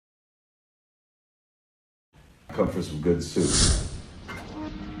Come for some good soup.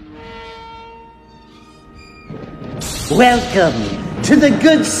 Welcome to the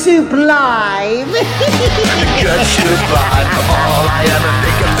Good Soup Live. Good soup live. All I ever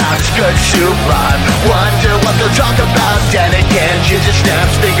think about is good soup live. Wonder what they'll talk about. Then again, ginger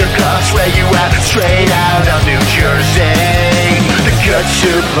snaps, finger cuffs. Where you at? Straight out of New Jersey. The good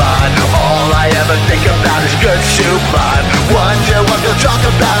soup live. All I ever think about is good soup live. Wonder what they'll talk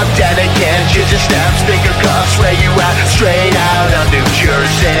about. Then again, ginger snaps, finger cuffs. Where you at? Straight out of New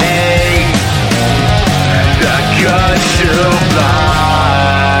Jersey. The Good Soup Live.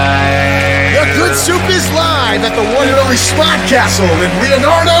 The Good Soup is live at the one and only Spot Castle in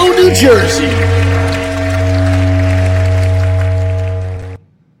Leonardo, New Jersey.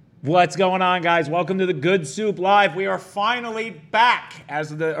 What's going on, guys? Welcome to the Good Soup Live. We are finally back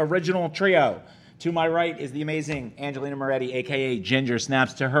as the original trio. To my right is the amazing Angelina Moretti, a.k.a. Ginger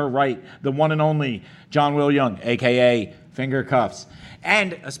Snaps. To her right, the one and only John Will Young, a.k.a. Finger Cuffs.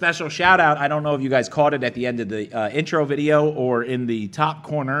 And a special shout out, I don't know if you guys caught it at the end of the intro video or in the top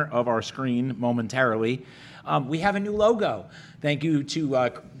corner of our screen momentarily. We have a new logo. Thank you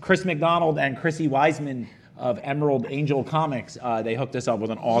to Chris McDonald and Chrissy Wiseman of Emerald Angel Comics. They hooked us up with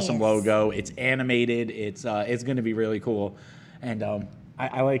an awesome logo. It's animated. It's going to be really cool. And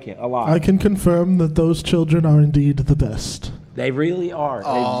I like it a lot. I can confirm that those children are indeed the best. They really are.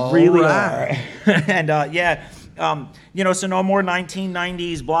 They really are. And so no more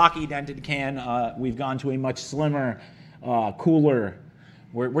 1990s blocky dented can. We've gone to a much slimmer, cooler.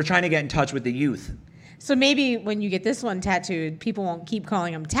 We're trying to get in touch with the youth. So maybe when you get this one tattooed, people won't keep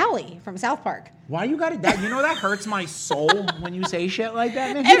calling him Tally from South Park. Why you got it? That that hurts my soul when you say shit like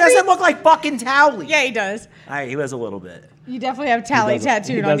that, man. He doesn't look like fucking Tally. Yeah, he does. He does a little bit. You definitely have Tally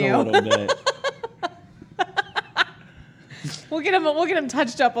tattooed on you. He does a little bit. We'll get him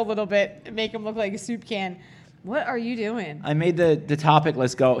touched up a little bit and make him look like a soup can. What are you doing? I made the topic.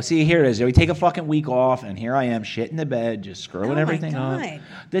 Let's go. See, here it is. We take a fucking week off, and here I am, shit in the bed, just screwing everything up.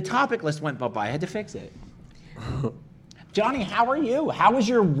 The topic list went by. I had to fix it. Johnny, how are you? How was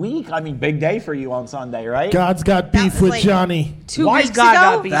your week? I mean, big day for you on Sunday, right? God's got beef with Johnny. 2 weeks ago?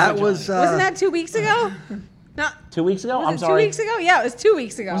 Got beef with Johnny? Wasn't that 2 weeks ago? Not 2 weeks ago? Was I'm it sorry. 2 weeks ago? Yeah, it was 2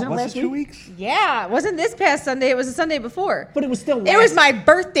 weeks ago. Wasn't it last 2 weeks? Yeah, it wasn't this past Sunday. It was the Sunday before. But it was still It was my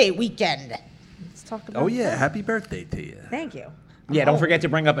birthday weekend. Let's talk about that. Happy birthday to you. Thank you. Yeah, don't forget to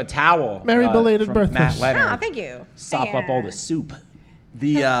bring up a towel. Merry belated from birthday. Matt Leonard. Oh, thank you. Sop up all the soup.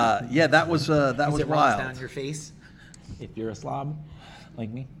 That was It runs wild. down your face if you're a slob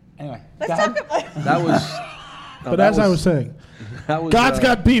like me. Anyway, Let's talk about That was. But as I was saying, God's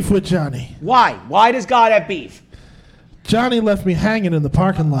got beef with Johnny. Why? Why does God have beef? Johnny left me hanging in the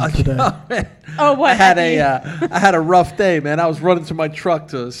parking lot today. Oh, what? I had a rough day, man. I was running to my truck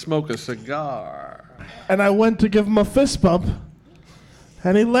to smoke a cigar. And I went to give him a fist bump.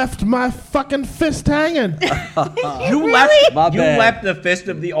 And he left my fucking fist hanging. You left the fist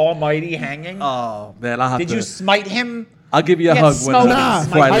of the Almighty hanging? Oh, man. I'll have Did you smite him? I'll give you a hug when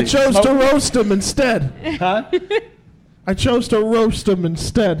I chose to roast him instead. Huh? I chose to roast him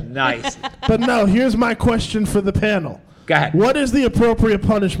instead. Nice. But no, here's my question for the panel. Go ahead. What is the appropriate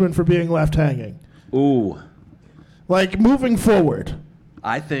punishment for being left hanging? Ooh. Like, moving forward.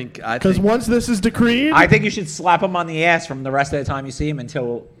 I think. Because once this is decreed... I think you should slap him on the ass from the rest of the time you see him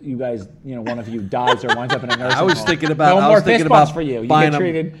until you guys, one of you dies or winds up in a nursing home. I was thinking about. No more fist bumps for you. You get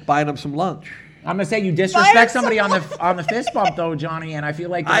treated. Buying him some lunch. I'm gonna say you disrespect somebody on the fist bump though, Johnny, and I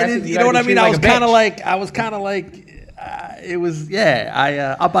feel like I didn't. You know what I mean? I was kind of like. It was.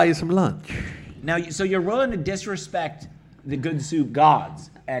 Yeah. I'll buy you some lunch. Now, so you're willing to disrespect the good soup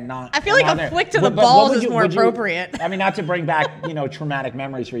gods and not. I feel like a flick to the balls is more appropriate. I mean, not to bring back traumatic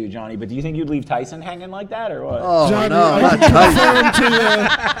memories for you, Johnny, but do you think you'd leave Tyson hanging like that or what? Oh Johnny, no, I not confirm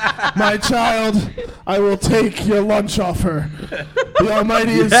to my child, I will take your lunch off her. The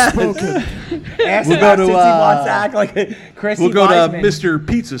Almighty has spoken. We'll go to. He wants to act like Chrissy We'll go Wiseman. to Mr.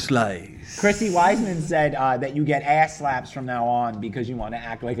 Pizza Slice. Chrissy Wiseman said that you get ass slaps from now on because you want to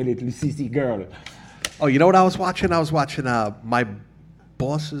act like a little sissy girl. Oh, you know what I was watching? I was watching My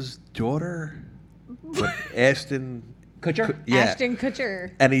Boss's Daughter with Ashton Kutcher. Ashton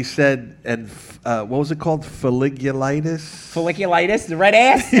Kutcher. And he said, what was it called? Folliculitis? Folliculitis? The red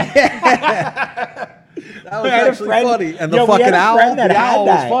ass? That was actually funny. And the fucking owl. The owl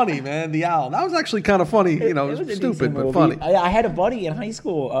was funny, man. The owl. That was actually kind of funny. It was stupid, but funny. I had a buddy in high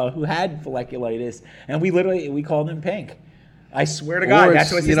school who had folliculitis, and we called him Pink. I swear to God,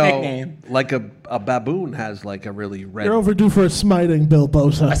 that's what's his nickname. Like a baboon has like a really red. You're overdue for a smiting, Bill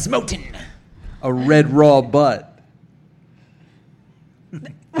Bosa. A smotin'. A red raw butt.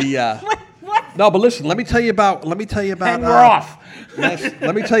 The What? No, but listen. Let me tell you about. And we're off.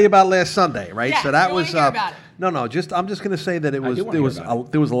 Let me tell you about last Sunday, right? Yeah, so that we was. wanna hear about it. No. I'm just going to say that there do wanna hear was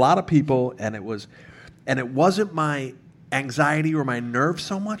about there was a lot of people, and it wasn't my anxiety or my nerves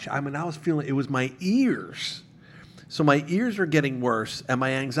so much. I mean, I was feeling it was my ears. So my ears are getting worse, and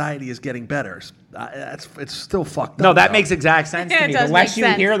my anxiety is getting better. It's still fucked up. No, that though. makes exact sense to It me. does The less make you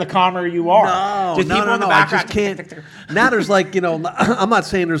sense. hear, the calmer you are. Just keep it in the I background. just can't. Now there's like, I'm not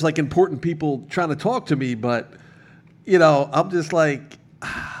saying there's like important people trying to talk to me, but, I'm just like,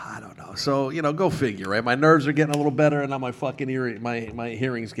 I don't know. So, go figure, right? My nerves are getting a little better, and now my fucking my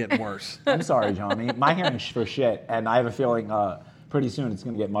hearing's getting worse. I'm sorry, Johnny. My hearing's for shit, and I have a feeling pretty soon it's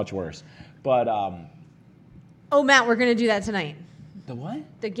going to get much worse. But Oh, Matt, we're going to do that tonight. the what?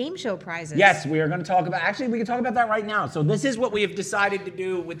 The game show prizes. Yes, we are going to talk about. Actually, we can talk about that right now. So this is what we have decided to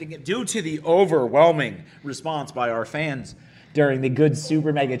do due to the overwhelming response by our fans during the Good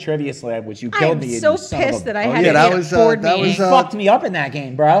Super Mega Trivia Slam, which you killed me. I'm so pissed that I had yeah, to that be was, at a board that meeting. was, You fucked me up in that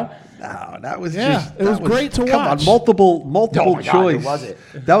game, bro. No, that was Yeah, just. it was great to come watch. on, multiple Oh my God, choice. who was it?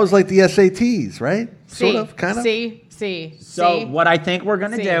 That was like the SATs, right? See, Sort of, kind of. See. So what I think we're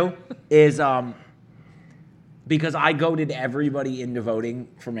going to See. do is, because I goaded everybody into voting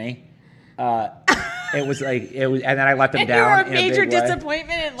for me, it was, and then I let them And down. you were a major big way.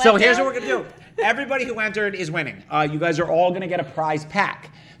 disappointment. And So here's letdown? what we're going to do. Everybody who entered is winning. You guys are all going to get a prize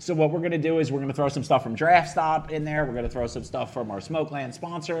pack. So what we're going to do is we're going to throw some stuff from Draft Stop in there. We're going to throw some stuff from our Smokeland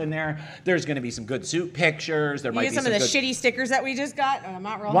sponsor in there. There's going to be some good suit pictures. There You might get be some of the good... shitty stickers that we just got. I'm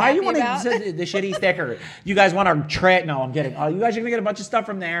not real Why happy you want about. to the shitty sticker? You guys want our No, I'm kidding. You guys are going to get a bunch of stuff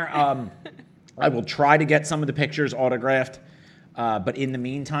from there. I will try to get some of the pictures autographed. But in the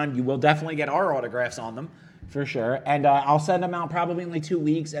meantime, you will definitely get our autographs on them. For sure. And I'll send them out probably in like 2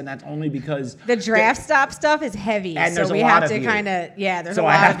 weeks, and that's only because... The Draft Stop stuff is heavy, And so there's a we lot have of to you. kind of... Yeah, there's a So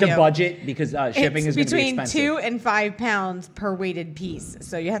lot I have of to you. budget because shipping is It's going to be between expensive. 2 and 5 pounds per weighted piece.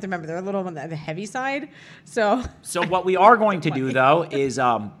 So you have to remember, they're a little on the heavy side. So What we are going to do, though, is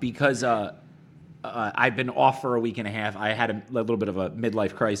because I've been off for a week and a half, I had a little bit of a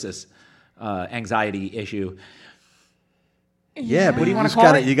midlife crisis, anxiety issue. Yeah, but What do you wanna just call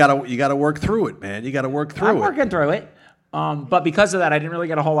gotta, it? You gotta work through it, man. You gotta work through I'm it. working through it. But because of that, I didn't really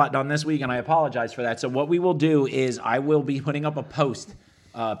get a whole lot done this week, and I apologize for that. So what we will do is I will be putting up a post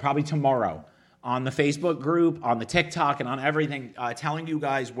probably tomorrow on the Facebook group, on the TikTok, and on everything, telling you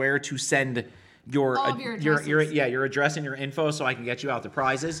guys where to send your All of your addresses. your address and your info so I can get you out the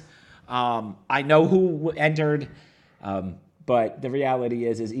prizes. I know who entered, but the reality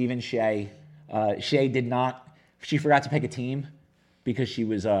is even Shay did not. She forgot to pick a team because she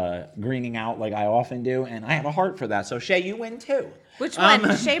was greening out like I often do, and I have a heart for that. So Shay, you win too. which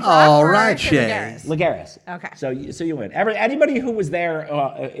one? Shea Brock all or right, Shea Shay. Lagares? Lagares. Okay. So you win. Anybody who was there,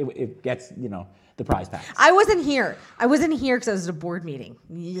 it gets the prize pack. I wasn't here. I wasn't here because I was at a board meeting.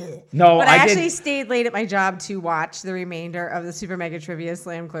 Yeah. No, but I I did- actually stayed late at my job to watch the remainder of the Super Mega Trivia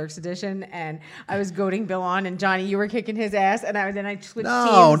Slam Clerks Edition, and I was goading Bill on, and Johnny, you were kicking his ass, and then I switched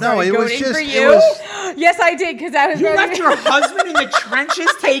No, teams. no, started it was goading just- for it you. was- Yes, I did because I was. You ready. left your husband in the trenches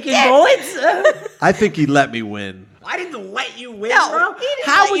taking bullets? I think he let me win. I didn't let you win, No, bro. he didn't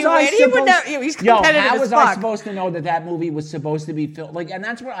How let was you I win. He would supposed? not- he's Yo, competitive how as was I fuck. supposed to know that movie was supposed to be filmed? And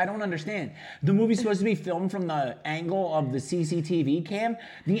that's what I don't understand. The movie's supposed to be filmed from the angle of the CCTV cam.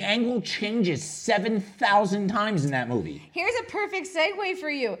 The angle changes 7,000 times in that movie. Here's a perfect segue for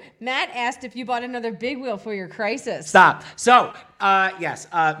you. Matt asked if you bought another big wheel for your crisis. Stop. So, yes,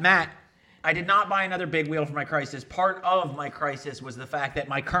 Matt, I did not buy another big wheel for my crisis. Part of my crisis was the fact that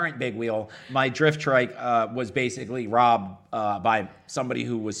my current big wheel, my drift trike, was basically robbed by somebody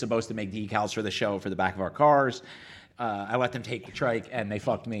who was supposed to make decals for the show for the back of our cars. I let them take the trike, and they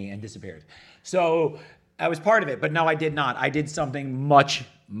fucked me and disappeared. So I was part of it, but no, I did not. I did something much,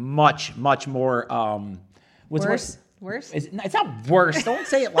 much, much more. What's Worse? Worse? It's not worse. Don't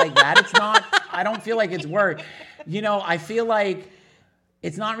say it like that. It's not. I don't feel like it's worse. I feel like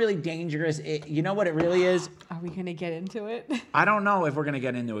it's not really dangerous. You know what it really is? Are we going to get into it? I don't know if we're going to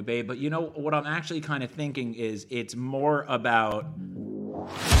get into it, babe, but you know what I'm actually kind of thinking is it's more about...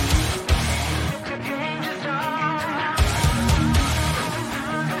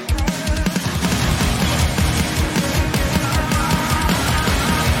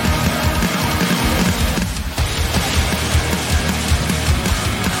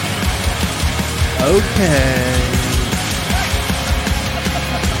 Okay.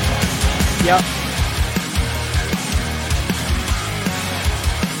 Yep.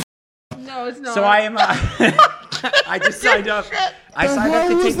 No, it's not. So I am... I just signed up. I signed up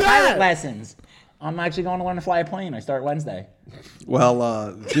to hell take was pilot that? lessons. I'm actually going to learn to fly a plane. I start Wednesday.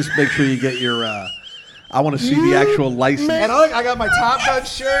 Well, just make sure you get your. I want to see the actual license. And look, I got my Top Gun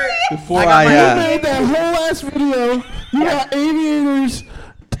shirt. Before You made that whole ass video. You got aviators,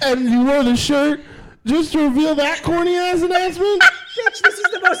 and you wore the shirt just to reveal that corny ass announcement. Bitch, this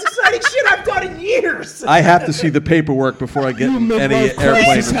is the most exciting shit I've done in years. I have to see the paperwork before I get You any midlife airplane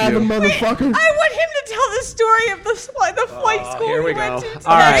crisis having review. motherfucker. I want him to tell the story of the flight school here we he went go. to today.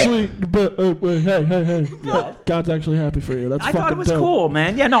 All right. Actually, but wait, hey. God's actually happy for you. That's I fucking thought it was dope. cool,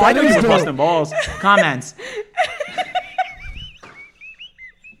 man. Yeah, no, That I knew you is were dope. busting balls. Comments.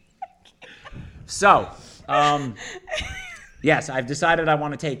 So, yes, I've decided I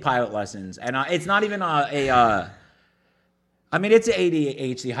want to take pilot lessons, and it's not even I mean, it's an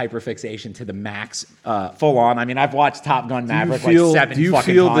ADHD hyperfixation to the max, full on. I mean, I've watched Top Gun Maverick like 7 fucking times. Do you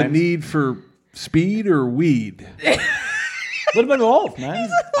feel the need for speed or weed? A little bit of both, man.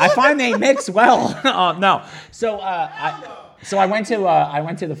 I find they mix well. No, so I went to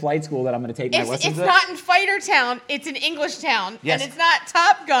the flight school that I'm going to take my lessons It's at. not in Fighter Town. It's in English Town. Yes. And it's not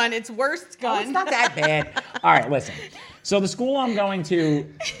Top Gun. It's Worst Gun. Oh, it's not that bad. All right, listen. So the school I'm going to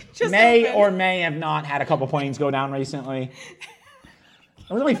Just may open. or may have not had a couple planes go down recently.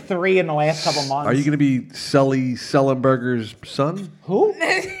 There was only 3 in the last couple months. Are you going to be Sully Sullenberger's son? Who?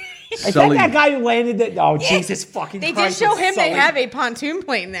 Is Sully. that guy who landed it? Oh, Jesus fucking They did Christ. show it's him they Sully. have a pontoon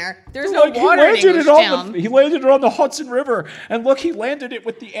plane there. There's Look, no water in English Town. he landed it on the Hudson River, and look, he landed it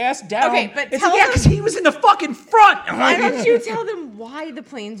with the ass down. Okay, but it's tell yeah, them- because he was in the fucking front. Why don't you tell them why the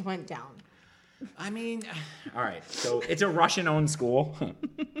planes went down? I mean, all right. So it's a Russian-owned school.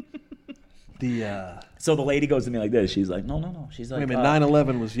 So the lady goes to me like this. She's like, no. She's like, Wait a minute,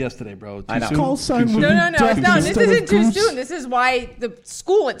 9/11 was yesterday, bro. Too I know. soon? Call sign Too would soon? be No. ducks This instead isn't of too goose. soon. This is why the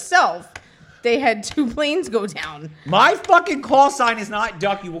school itself, they had 2 planes go down. my fucking call sign is not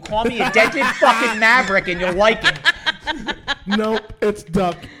Duck. You will call me a dented fucking Maverick, and you'll like it. Nope, it's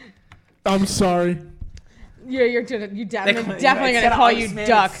duck. I'm sorry. You're definitely Instead gonna of call you Iceman,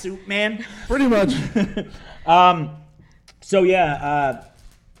 Duck. it's Soup Man. Pretty much. So yeah,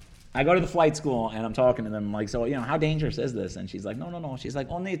 I go to the flight school and I'm talking to them. I'm like, so how dangerous is this? And she's like, no. She's like,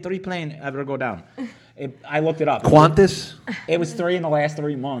 only 3 planes ever go down. I looked it up. Qantas? It was 3 in the last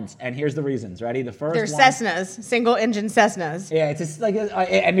 3 months, and here's the reasons. Ready? The first They're one. Cessnas, single-engine Cessnas. Yeah, it's just like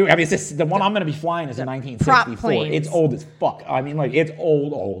it's just, the one I'm gonna be flying is a 1964. planes. It's old as fuck. I mean, like it's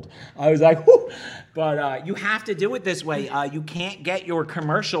old. I was like, whoo. But you have to do it this way. You can't get your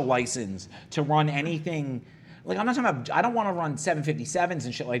commercial license to run anything. Like I'm not talking about. I don't want to run 757s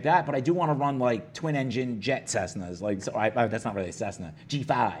and shit like that, but I do want to run like twin-engine jet Cessnas. Like so that's not really a Cessna.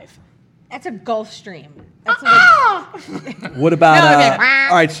 G5. That's a Gulfstream. That's what What about? No, okay.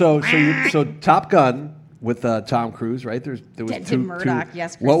 All right, so Top Gun with Tom Cruise, right? There was Denton two. Murdoch,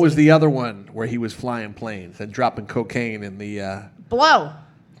 yes, What was Chrissy. the other one where he was flying planes and dropping cocaine in the? Blow.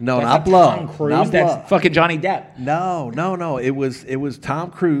 No, That's not not Blow. Tom Cruise. Not That's Blow. fucking Johnny Depp. No. It was Tom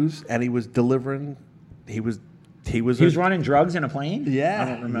Cruise, and he was delivering. He was He was running drugs in a plane? Yeah, I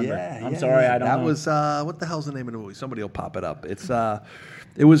don't remember. Yeah, I'm yeah, sorry, yeah. I don't that know. was what the hell's the name of the movie? Somebody will pop it up.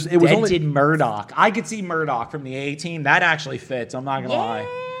 It was Dented only Murdoch. I could see Murdoch from the A-Team. That actually fits. I'm not gonna lie. I'm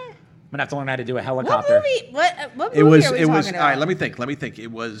gonna have to learn how to do a What helicopter. movie? What movie it was are we it talking was about? all right. Let me think.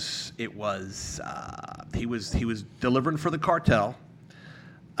 It was he was delivering for the cartel,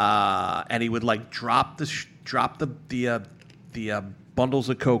 and he would like drop the bundles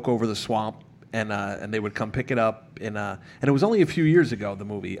of coke over the swamp, and they would come pick it up, and it was only a few years ago. The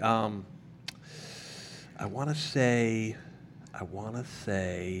movie. I want to say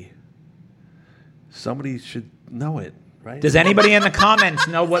somebody should know it, right? Does anybody in the comments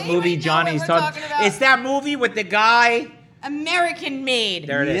know what Does movie anybody know Johnny's what we're talking talking about? It's that movie with the guy. American Made.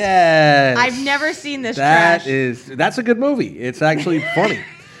 There it is. Yes. I've never seen this trash. That's a good movie. It's actually funny.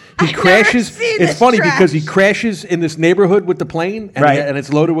 He I've crashes. never seen It's this funny trash. because he crashes in this neighborhood with the plane, and, Right. and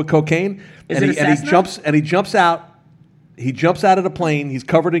it's loaded with cocaine. Is and it he, a and he Cessna? jumps out. He jumps out of the plane. He's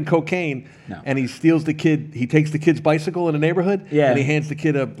covered in cocaine, No. and he steals the kid. He takes the kid's bicycle in the neighborhood, Yeah. and he hands the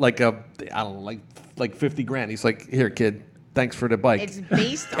kid I don't know, like $50,000. He's like, "Here, kid, thanks for the bike." It's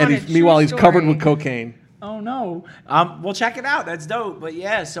based and on a he's, true meanwhile, he's covered story. with cocaine. Oh no. Well, check it out. That's dope. But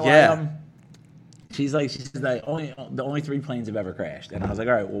yeah, so Yeah. she's like the only 3 planes have ever crashed, and I was like,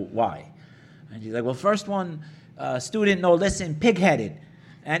 all right, well, why? And she's like, well, first one, student, no, listen, pig-headed.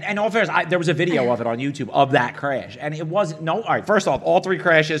 And in all fairness, there was a video of it on YouTube of that crash, and it wasn't all right. First off, all 3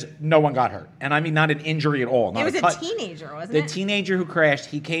 crashes, no one got hurt, and I mean not an injury at all. Not It was a cut. teenager, wasn't The it? teenager who crashed,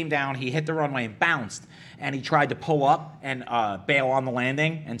 he came down, he hit the runway and bounced, and he tried to pull up and bail on the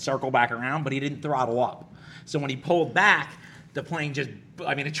landing and circle back around, but he didn't throttle up. So when he pulled back, the plane just,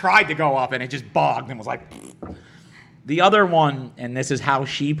 I mean, it tried to go up and it just bogged and was like. The other one, and this is how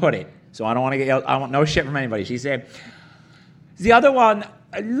she put it, so I don't want to get, I want no shit from anybody. She said, the other one,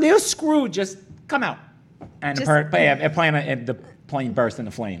 a little screw just come out. And the plane burst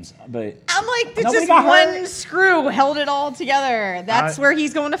into flames. But I'm like, there's nobody just got one hurt. screw held it all together. That's where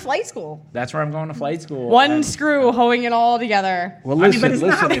he's going to flight school. That's where I'm going to flight school. One screw holding it all together. Well, listen, but isn't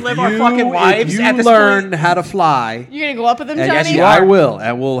that how we if live our fucking lives if you at this learn point? how to fly, You're gonna go up with him, and Johnny? yes, I will,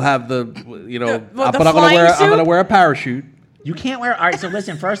 and we'll have the, you know, The but I'm flying suit? gonna wear a parachute. You can't wear. All right, so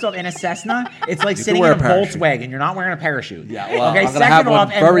listen. First off, in a Cessna, it's like sitting in wear a a parachute. Volkswagen. You're not wearing a parachute. Yeah, well, okay. I'm gonna have Second one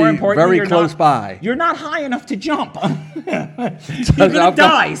off, and more very, importantly, very close by. You're not high enough to jump. You're gonna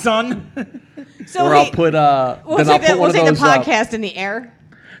die, son. So Or I'll put we'll then take, I'll put we'll one take of the those. podcast in the air.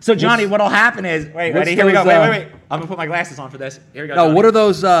 So Johnny, what'll happen is, wait, What's ready? Here we go. those, Wait. I'm gonna put my glasses on for this. Here we go. No, Johnny. what are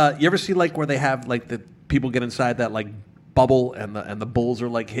those? You ever see like where they have like the people get inside that like bubble and the bulls are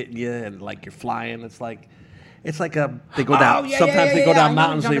like hitting you and like you're flying? It's like they go down. yeah, Sometimes they go I down know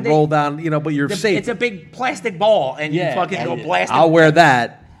mountains. They jumping. roll down. You know, but you're safe. It's a big plastic ball, and you fucking go blast. I'll wear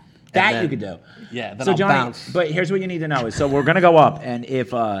that. That and you then- could do. Yeah. Then So I'll Johnny, bounce. but here's what you need to know is, so we're gonna go up, and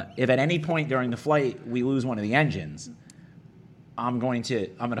if at any point during the flight we lose one of the engines, I'm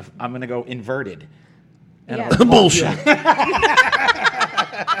gonna go inverted. And Yeah. I'm gonna Bullshit.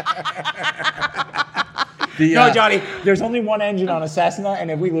 No, Johnny, there's only one engine on a Cessna, and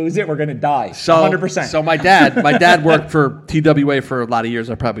if we lose it, we're gonna die. So 100%. So my dad worked for TWA for a lot of years.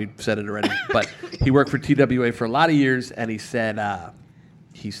 I probably said it already, but he worked for TWA for a lot of years, and he said,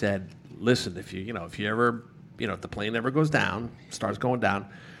 listen, if you ever, if the plane ever goes down, starts going down,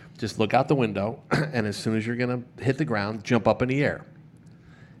 just look out the window, and as soon as you're gonna hit the ground, jump up in the air.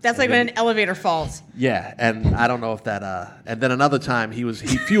 That's like when an elevator falls. Yeah, and I don't know if that. And then another time he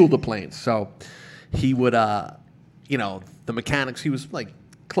fueled the planes, so he would, the mechanics. He was like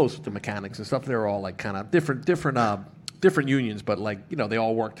close with the mechanics and stuff. They were all like kind of different unions, but like they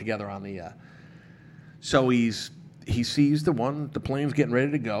all work together on the. So he sees the plane's getting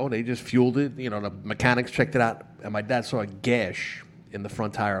ready to go. They just fueled it. The mechanics checked it out, and my dad saw a gash in the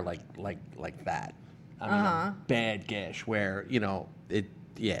front tire, like that. I mean, a bad gash where it.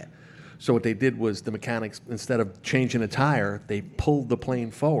 Yeah. So what they did was the mechanics, instead of changing a tire, they pulled the plane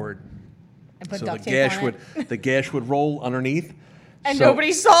forward. And put So duct tape on it. the gash would roll underneath. And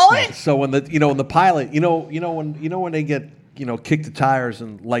nobody saw it? So when the pilot, when they get, kick the tires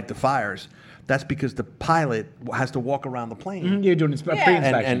and light the fires, that's because the pilot has to walk around the plane. You're doing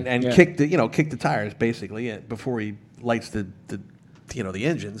pre-inspection. and Yeah. kick the tires basically before he lights the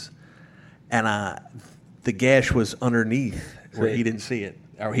engines. And the gash was underneath where he didn't see it.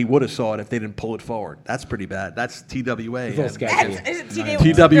 Or he would have saw it if they didn't pull it forward. That's pretty bad. That's TWA. It's a little sketchy.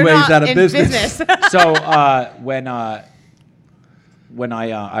 TWA's out of business. So when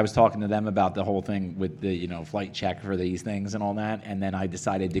I was talking to them about the whole thing with the flight check for these things and all that, and then I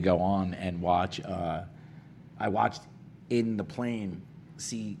decided to go on and watch. I watched in the plane.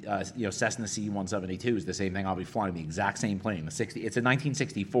 Cessna C-172 is the same thing. I'll be flying the exact same plane. It's a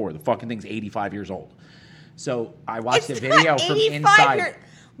 1964. The fucking thing's 85 years old. So I watched the video from inside.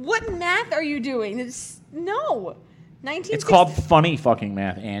 What math are you doing? No. 1960. It's called funny fucking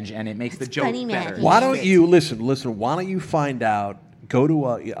math, Ange, and it makes the joke funny math. better. Why don't you listen? Why don't you find out? Go to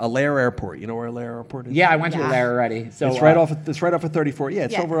Alaire Airport. You know where Alaire Airport is? Yeah, I went to Alaire already. So It's right off. It's right off of 34. Yeah,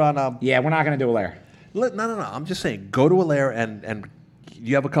 it's Yeah. over on. Yeah, we're not gonna do Alaire. No. I'm just saying, go to Alaire and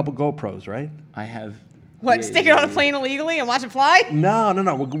you have a couple GoPros, right? I have. What, stick it on a plane illegally and watch it fly? No.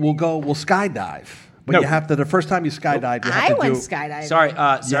 We'll skydive. But No. you have to. The first time you skydive, you have I to went do. skydiving. Sorry,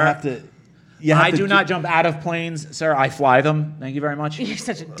 You sir. have to. I do not jump out of planes, sir. I fly them. Thank you very much. You're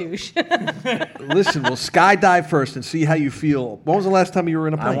such a douche. Listen, we'll skydive first and see how you feel. When was the last time you were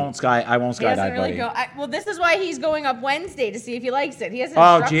in a plane? I won't He doesn't skydive, really buddy. go. Well, this is why he's going up Wednesday to see if he likes it. He has an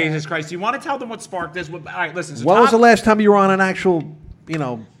Oh, instructor. Jesus Christ. Do you want to tell them what sparked this? All right, listen. So When was the Tom- last time you were on an actual,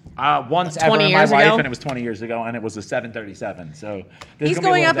 once 20 ever in my years life, ago? and it was 20 years ago, and it was a 737. So this He's is gonna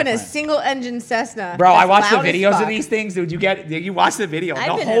be going up in a different. single-engine Cessna. Bro, I That's watched the loud as videos of fuck. these things. Did you watch the video?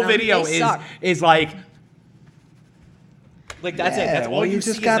 I've The been whole in 'em. video They suck. is like that's it. Yeah, That's all well, you you see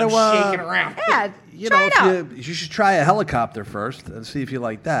just is them gotta, shaking around. Yeah, try it out. you should try a helicopter first and see if you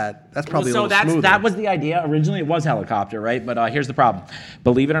like that. That's probably a So little smoother. that was the idea. Originally, it was helicopter, right? But here's the problem.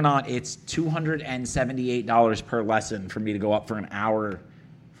 Believe it or not, it's $278 per lesson for me to go up for an hour.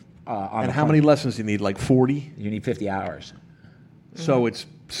 On And the how plane. many lessons do you need? Like 40? You need 50 hours. So it's,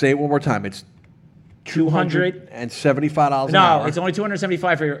 say it one more time. It's $200. $275 an No, hour. it's only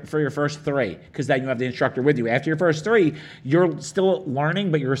 $275 for your first 3, because then you have the instructor with you. After your first 3, you're still learning,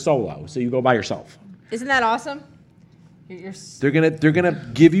 but you're solo, so you go by yourself. Isn't that awesome? They're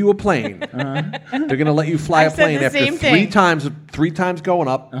gonna give you a plane. They're gonna let you fly a plane after three times going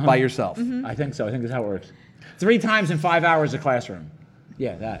up by yourself. I think so. I think that's how it works. 3 times in 5 hours of classroom.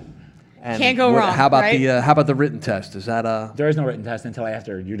 Yeah, that. And Can't go wrong. How about right? how about the written test? Is that There is no written test until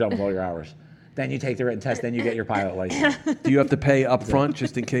after you're done with all your hours. Then you take the written test. Then you get your pilot license. Do you have to pay up front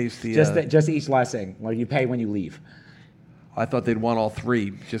just in case the? Just each lesson. Like you pay when you leave. I thought they'd want all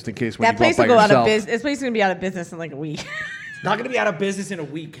 3 just in case when That you place go will up by go out yourself. of business. This place is gonna be out of business in like a week. Not going to be out of business in a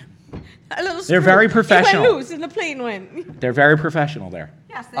week. They're very professional. It went loose and the plane went. They're very professional there.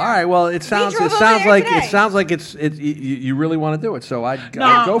 Yes, All right. Well, it sounds drove over there like today. you really want to do it. So I'd go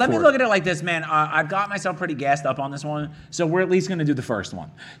Let for me it. look at it like this, man. I've got myself pretty gassed up on this one, so we're at least going to do the first one.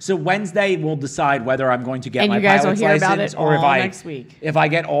 So Wednesday we'll decide whether I'm going to get And my you guys will pilot's hear about license it or all next week. if I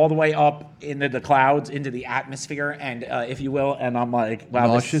get all the way up into the clouds, into the atmosphere, and if you will, and I'm like, wow,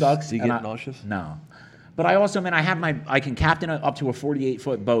 Nauseous? this sucks. Do you and get I- nauseous? No. But I also, man, I can captain up to a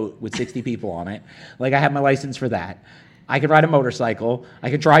 48-foot boat with 60 people on it. Like I have my license for that. I could ride a motorcycle. I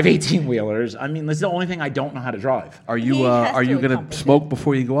could drive 18-wheelers. I mean, this is the only thing I don't know how to drive. Are you He has to gonna accomplish smoke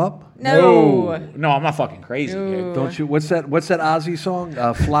before you go up? No. No, I'm not fucking crazy. Dude. Don't you? What's that Ozzy song?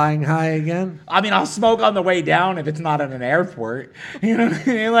 Flying High again? I mean, I'll smoke on the way down if it's not at an airport. You know what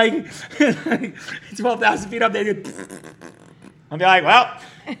I mean? Like 12,000 feet up there. I'll be like, well.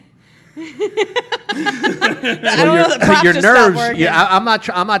 I don't know. The prop Your just stopped nerves. working. Yeah, I'm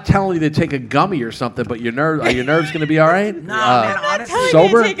not telling you to take a gummy or something, but your nerves. Are your nerves going to be all right? Nah, man, I'm not honestly. telling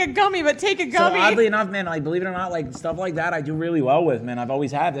sober? you to take a gummy, but take a So gummy. oddly enough, man, like believe it or not, like stuff like that, I do really well with, man. I've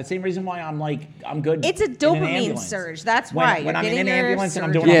always had. That's the same reason why I'm good. It's a in an dopamine ambulance. surge. That's When- why. when You're I'm in getting an your ambulance and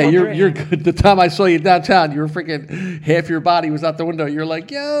I'm surge. doing Yeah, 100 you're and- good. The time I saw you downtown, you were freaking half your body was out the window. You're like,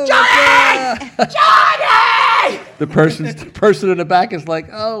 yo, Johnny! Johnny! the person in the back is like,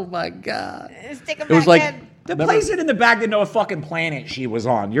 oh my god. Stick 'em It was back like in. The Remember- place in the back didn't know what fucking planet she was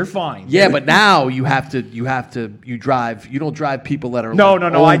on. You're fine. Yeah, but now you drive. You don't drive people that are No, like, no,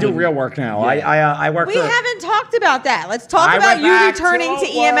 no. old I do and- real work now. Yeah. I work We for. haven't talked about that. Let's talk I about went you back returning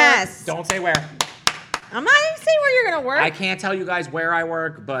to work. EMS. Don't say where. I'm not even saying where you're going to work. I can't tell you guys where I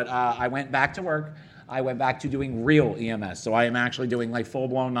work, but I went back to work. I went back to doing real EMS. So I am actually doing like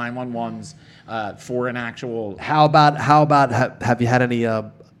full-blown 911s for an actual. How about have you had any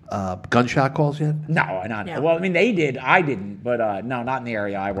gunshot calls yet? No, not. No. Well, I mean, they did. I didn't, but no, not in the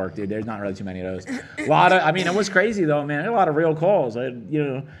area I work, dude. There's not really too many of those. A lot of. I mean, it was crazy though, man. A lot of real calls.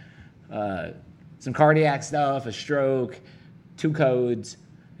 Some cardiac stuff, a stroke, 2 codes.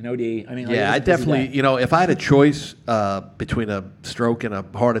 An OD. I mean, like, Yeah, I it was a definitely. day. If I had a choice between a stroke and a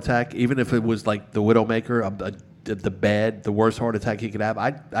heart attack, even if it was like the Widowmaker, the worst heart attack you could have,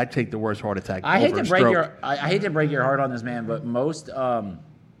 I'd take the worst heart attack. I hate over to a break stroke. I hate to break your heart on this, man, but most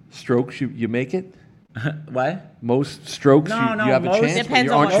Strokes, you make it. what? Most strokes, No, you no, have a most- chance. but Depends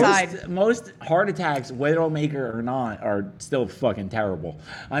you on aren't what sure. side. Most heart attacks, Widowmaker or not, are still fucking terrible.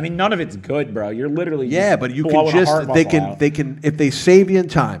 I mean, none of it's good, bro. You're literally Yeah, just but you blowing can a heart just they muscle can out. they can if they save you in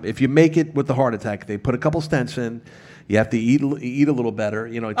time. If you make it with the heart attack, they put a couple stents in. You have to eat a little better.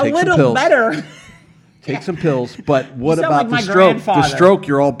 a Take some little pills. better. Take some pills. But what sound about like my the stroke? The grandfather. stroke,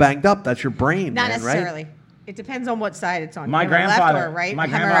 you're all banged up. That's your brain, Not man, necessarily. right? It depends on what side it's on. My You have a left grandfather- or right. my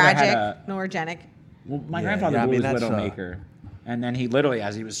grandfather had Hemorrhagic, neurogenic. Well, my Yeah, grandfather yeah, I blew mean, his that's, Widowmaker. And then he literally,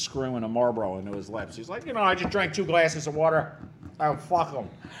 as he was screwing a Marlboro into his lips, he's like, I just drank 2 glasses of water. Oh, fuck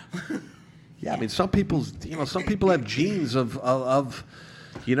them. Yeah, I mean, some people have genes of,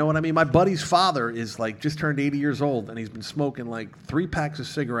 you know what I mean? My buddy's father is like just turned 80 years old, and he's been smoking like 3 packs of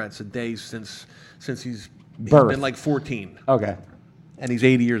cigarettes a day since he's Birth. been like 14, Okay. and he's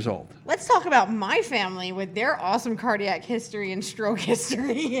 80 years old. Let's talk about my family with their awesome cardiac history and stroke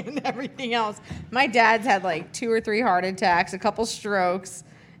history and everything else. My dad's had like 2 or 3 heart attacks, a couple strokes,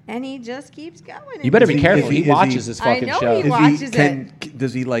 and he just keeps going. You better be Is he- careful. is he- He is he- watches this I fucking know show. he watches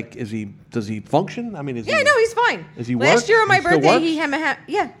Does he function? I mean, is Yeah, he, no, he's fine. Does he Last work? year on my He still birthday, works?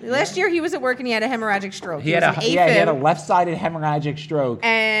 last year he was at work and he had a hemorrhagic stroke. He had a was he an had a AFib, left-sided hemorrhagic stroke,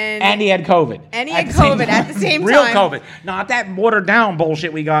 and he had COVID. And he at had the same COVID at the same Real time. COVID, not that watered down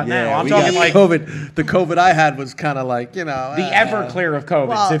bullshit we got now. I'm we talking got like COVID. The COVID I had was kind of like, the Everclear of COVID,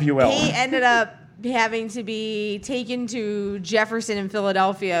 well, if you will. he ended up having to be taken to Jefferson in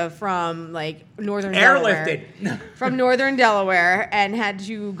Philadelphia from like northern Airlifted. Delaware. From northern Delaware, and had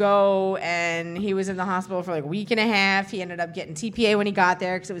to go, and he was in the hospital for like a week and a half. He ended up getting TPA when he got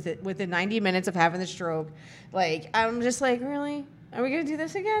there because it was within 90 minutes of having the stroke. Like, I'm just like, really? Are we gonna do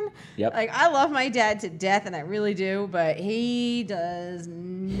this again? Yep. Like, I love my dad to death, and I really do, but he does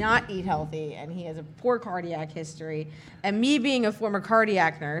not eat healthy, and he has a poor cardiac history. And me being a former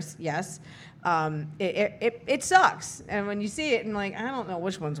cardiac nurse, yes, it sucks. And when you see it, and like, I don't know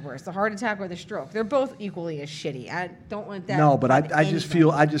which one's worse, the heart attack or the stroke. They're both equally as shitty. I don't want that. No, but on I just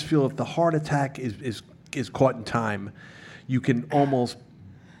anything. feel if the heart attack is caught in time, you can almost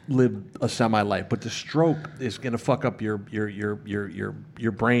live a semi-life. But the stroke is going to fuck up your brain.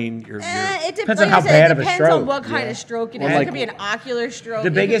 It Depends on how bad of a depends on stroke. what kind of stroke it is. Well, it like, could be an ocular stroke. The it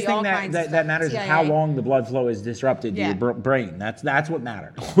could biggest be thing all kinds of that stuff. matters is CIA. how long the blood flow is disrupted to your brain. That's what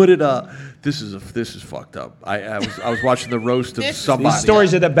matters. What did this is fucked up. I was watching the roast of somebody. These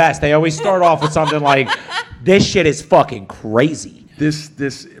stories are the best. They always start off with something like, "This shit is fucking crazy."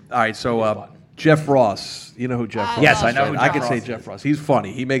 This all right. So Jeff Ross, you know who Jeff Ross is? Yes, I know who I Jeff can Ross say is. Jeff Ross. He's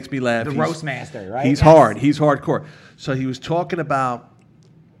funny. He makes me laugh. The He's- roast master, right? He's Yes. hard. He's hardcore. So he was talking about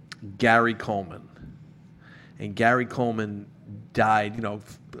Gary Coleman, and Gary Coleman died, a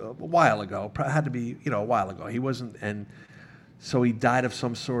while ago. Had to be, a while ago. He wasn't, and so he died of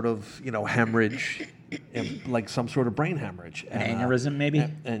some sort of, hemorrhage, like some sort of brain hemorrhage, An aneurysm, maybe?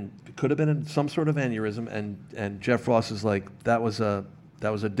 and it could have been some sort of aneurysm. And Jeff Ross is like, that was a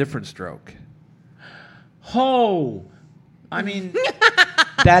different stroke. Oh, I mean,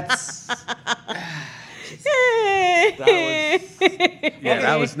 that's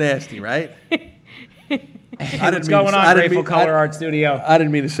That was nasty, right? what's going on, Grateful Color Art Studio. I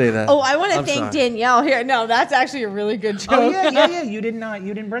didn't mean to say that. Oh, I want to I'm thank sorry. Danielle here. No, that's actually a really good joke. Oh yeah. You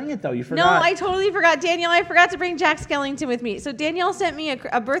didn't bring it though. You No, forgot. I totally forgot. Danielle, I forgot to bring Jack Skellington with me. So Danielle sent me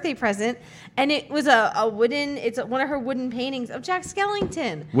a birthday present, and it was one of her wooden paintings of Jack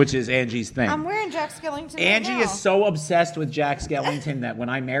Skellington. Which is Angie's thing. I'm wearing Jack Skellington right Angie now. is so obsessed with Jack Skellington that when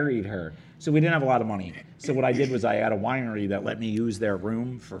I married her, so we didn't have a lot of money. So what I did was I had a winery that let me use their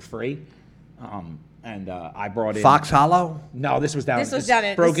room for free. And I brought in Fox Hollow? No, this was down. This was down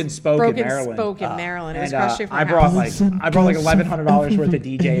at Broken Spoke in Maryland. Broken Spoke in Maryland. It was And, across the street from I my brought house. like $1,100 worth of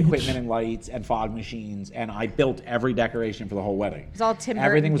DJ equipment and lights and fog machines, and I built every decoration for the whole wedding. It was all Tim Burton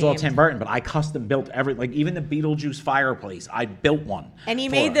Everything was all themed. Tim Burton, but I custom built like even the Beetlejuice fireplace. I built one. And he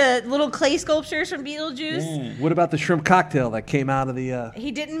for made her. the little clay sculptures from Beetlejuice. What about the shrimp cocktail that came out of the?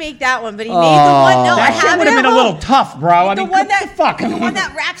 He didn't make that one, but he made the one. No, I That shit have would it have at been a home. little tough, bro. I The mean, one what that the fuck? the one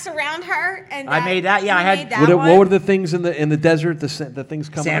that wraps around her. And I made that. Yeah, he I had- made that What one. were the things in the desert? The things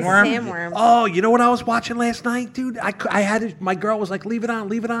coming. Sandworm? Sandworms. Oh, you know what I was watching last night, dude? I had it. My girl was like, "Leave it on,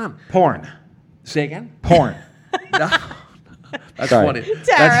 leave it on." Porn. Say again. Porn. No. That's Sorry. funny.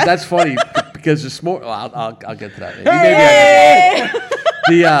 Tara. That's funny because it's more. Well, I'll get to that. Hey!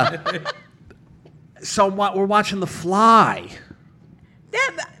 Maybe we're watching The Fly.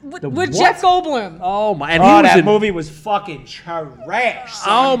 With what? Jeff Goldblum. Oh my! And Oh, he was that in, movie was fucking trash.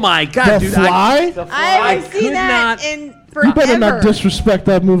 Oh my God, The dude! Fly? I haven't could seen that not- in You forever. better not disrespect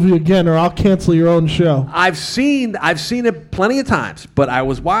that movie again, or I'll cancel your own show. I've seen it plenty of times, but I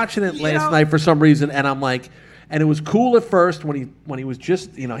was watching it last night for some reason, and I'm like, and it was cool at first when he was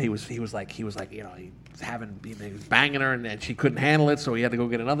just, he was like, he was banging her, and she couldn't handle it, so he had to go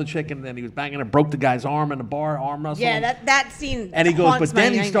get another chick, and then he was banging her, broke the guy's arm in the bar, arm wrestle. Yeah, that scene. And he goes, haunts but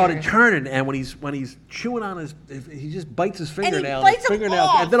then my he started nightmares. turning, and when he's chewing on he just bites his fingernail, bites him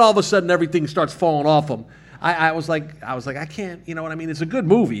off. and then all of a sudden everything starts falling off him. I was like, I can't, you know what I mean? It's a good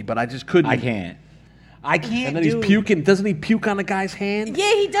movie, but I just couldn't. I can't. And then he's puking. Doesn't he puke on the guy's hand?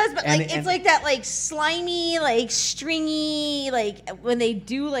 Yeah, he does, but And- it's and- like that, like slimy, like stringy, like when they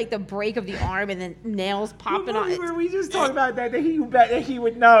do like the break of the arm and then nails popping on. Were we just talking about that he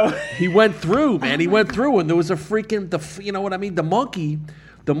would know? He went through, man. He went through, and there was a freaking you know what I mean? The monkey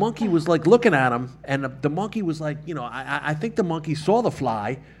was like looking at him, and the monkey was like, I think the monkey saw the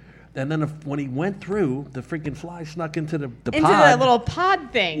fly, and then when he went through, the freaking fly snuck into the into pod. that little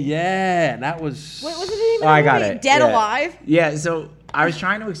pod thing. Yeah, and that was. What was the name of the I got movie? it. Dead Yeah. Alive. Yeah, so I was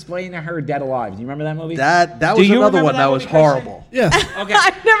trying to explain to her Dead Alive. Do you remember that movie? That Do was you another remember one that was movie, Christian? horrible. Yes. Okay.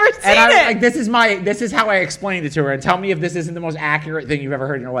 I've never seen And it. like, this is how I explained it to her. And tell me if this isn't the most accurate thing you've ever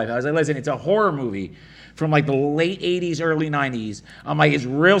heard in your life. I was like, listen, it's a horror movie from like the late 80s, early 90s. I'm like, it's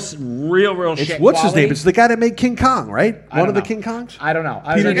real It's shit. what's his quality. name? It's the guy that made King Kong, right? I One don't of the know. King Kongs. I don't know.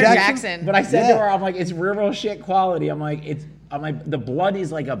 I was Peter like, Jackson. But I said Yeah. to her, I'm like, it's real shit quality. I'm like, the blood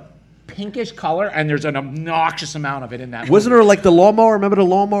is like a pinkish color, and there's an obnoxious amount of it in that. Wasn't there like the lawnmower? Remember the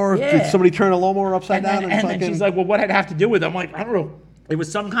lawnmower? Yeah. Did somebody turn a lawnmower upside and down? then, and then fucking... she's like, well, what did it have to do with it? I'm like, I don't know. It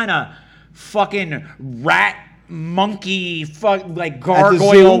was some kind of fucking rat monkey, like At the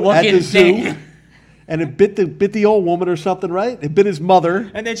gargoyle zoo, at looking the zoo. thing. And it bit the old woman or something, right? It bit his mother.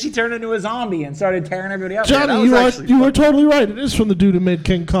 And then she turned into a zombie and started tearing everybody up. Johnny, you were totally right. It is from the dude who made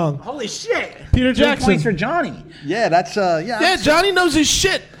King Kong. Holy shit. Peter 2 Jackson. points for Johnny. Yeah, that's Yeah, Johnny knows his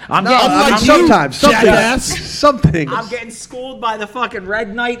shit. I'm sometimes jackass. some things. I'm getting schooled by the fucking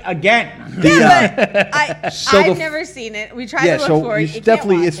Red Knight again. I've never seen it. We tried to look for it.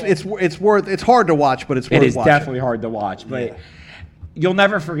 Definitely, it's hard to watch, but it's worth It is watching. definitely hard to watch, but you'll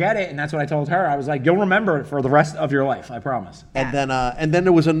never forget it, and that's what I told her. I was like, you'll remember it for the rest of your life, I promise. And then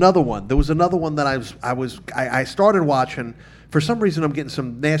there was another one. There was another one that I started watching. For some reason, I'm getting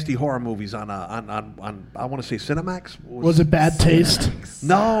some nasty horror movies on I want to say Cinemax. Was it Bad Taste?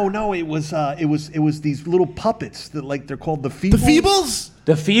 No, it was these little puppets that they're called the Feebles. The Feebles?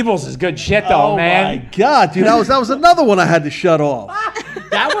 The Feebles is good shit, though, man. Oh my god, dude, that was another one I had to shut off.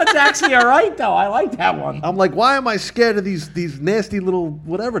 That one's actually all right, though. I like that one. I'm like, why am I scared of these nasty little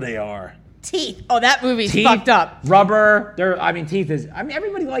whatever they are? Teeth. Oh, that movie's Teeth, fucked up. Rubber. Teeth is.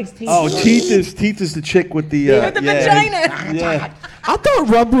 everybody likes teeth. Oh, Teeth is the chick with the vagina. Yeah. I thought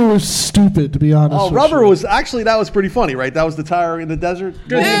Rubber was stupid, to be honest. Oh, with Rubber you. was actually that was pretty funny, right? That was the tire in the desert.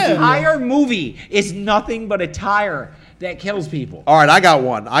 The entire movie is nothing but a tire that kills people. All right, I got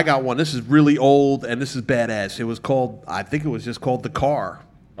one. This is really old and this is badass. It was called. I think it was just called The Car.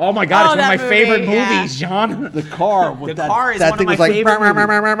 Oh my god, it's one of my that favorite movie, yeah. movies, John. The Car. With The Car is that one thing of my was like.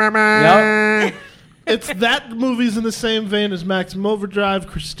 favorite Yep. It's that movie's in the same vein as Maximum Overdrive,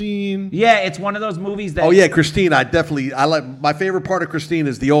 Christine. Yeah, it's one of those movies that. Oh yeah, Christine. I like. My favorite part of Christine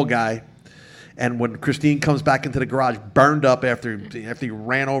is the old guy, and when Christine comes back into the garage, burned up after he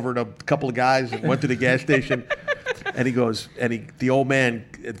ran over to a couple of guys and went to the gas station, and he goes, the old man,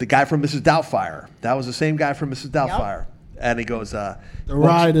 the guy from Mrs. Doubtfire, that was the same guy from Mrs. Doubtfire, and he goes, the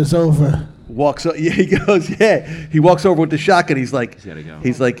ride is over. He walks over with the shotgun. He's like,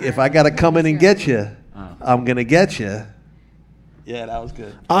 if I gotta come in and get you, I'm gonna get you. Yeah, that was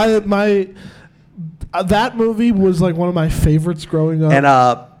good. That movie was like one of my favorites growing up. And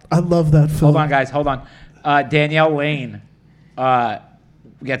I love that film. Hold on, guys. Hold on. Danielle Lane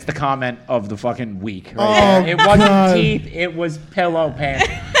gets the comment of the fucking week. Right there. It wasn't teeth. It was pillow pants.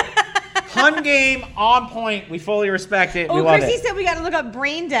 Hun game on point. We fully respect it. We love Chrissy it. said we got to look up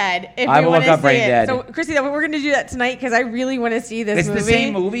Brain Dead if I we will want look to up see Brain it. Dead. So, Chrissy, we're going to do that tonight because I really want to see this movie. It's the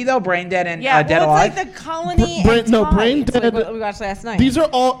same movie, though? Brain Dead and Yeah, Dead well, Alive? it's like the colony Brain and Dead. like what we watched last night. These are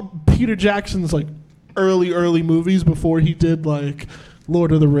all Peter Jackson's like early movies before he did like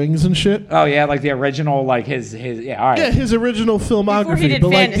Lord of the Rings and shit. Oh, yeah, like the original, like his yeah, all right. Yeah, his original filmography. Before he did but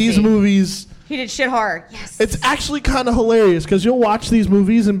like fantasy. these movies, He did shit horror. Yes. it's actually kind of hilarious because you'll watch these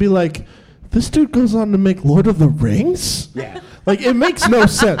movies and be like, this dude goes on to make Lord of the Rings? Yeah. Like, it makes no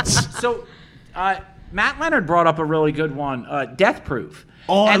sense. So, Matt Leonard brought up a really good one, Death Proof.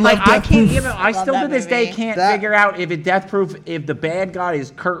 Oh, and I love Death Proof. I still that to this day movie. can't figure out if it Death Proof, if the bad guy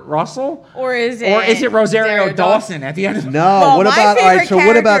is Kurt Russell or is it Rosario Dawson at the end of the no. Well, what my about? All favorite right. So what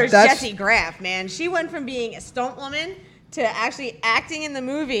character about is that? Jessie Graff, man. She went from being a stunt woman to actually acting in the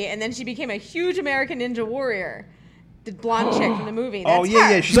movie, and then she became a huge American Ninja Warrior. The blonde chick from the movie. That's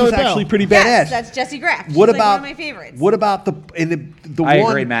her. She was Zoe Bell. actually pretty badass. Yes, that's Jessie Graff. She's What like about one of my favorites? What about the I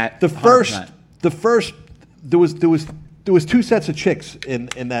one? agree, Matt. The 100%. first. There was two sets of chicks in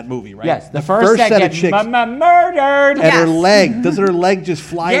that movie, right? Yes, the first set set of gets chicks, murdered. and her Yes. leg doesn't her leg just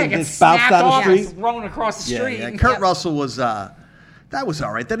fly Yeah, and gets just bounce snapped down the off street? and thrown across the street. Yeah. Kurt Russell was that was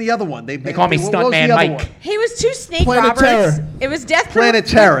all right. Then the other one, they call me what was Stuntman the other Mike. one? He was too Snake Planet Roberts. Terror. It was Death Proof. Planet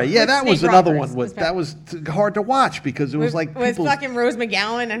Terror. Yeah, with that was Snake another Roberts. one. That was hard to watch because it was like with people. fucking Rose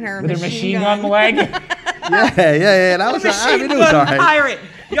McGowan and her With a machine gun gun. leg. Yeah. That was. I mean, it was all right. pirate.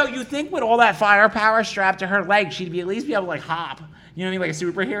 Yo, you think with all that firepower strapped to her leg, she'd at least be able to like hop? You know what I mean, like a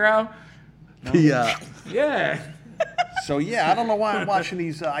superhero? Yeah. So yeah, I don't know why I'm watching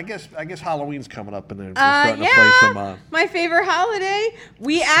these. I guess Halloween's coming up and they're starting to play some. My favorite holiday.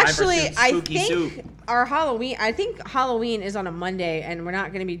 We actually, soup, I spooky think soup. our Halloween. I think Halloween is on a Monday, and we're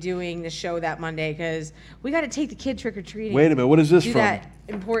not going to be doing the show that Monday because we got to take the kid trick or treating. Wait a minute, what is this do from? that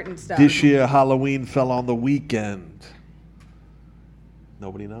important stuff. This year Halloween fell on the weekend.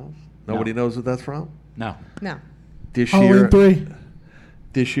 Nobody knows. Nobody knows what that's from. No. No. This Halloween year. 3.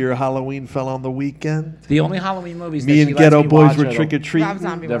 This year Halloween fell on the weekend. The only Halloween movies Me that and she Ghetto lets me Boys watch were are trick or Rob treating.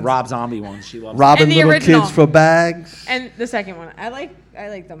 Zombie the ones. Rob Zombie ones. She loves. Robbing And the little original. kids for bags. And the second one, I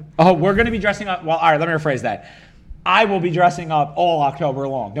like them. Oh, we're gonna be dressing up. Well, all right. Let me rephrase that. I will be dressing up all October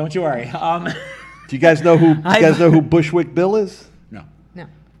long. Don't you worry. Do you guys know who Bushwick Bill is? No. No.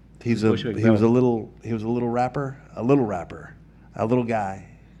 He was a little rapper, a little guy,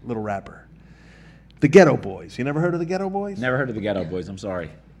 little rapper. The Ghetto Boys. You never heard of the Ghetto Boys? Never heard of the Ghetto Boys. I'm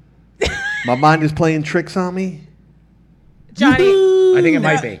sorry. My mind is playing tricks on me. Johnny. I think it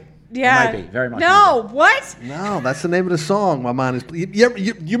might be. Yeah. It might be. Very much. No, what? No, that's the name of the song. My mind is.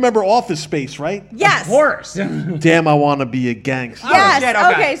 You remember Office Space, right? Yes. Of course. Damn, I want to be a gangster. Yes. shit,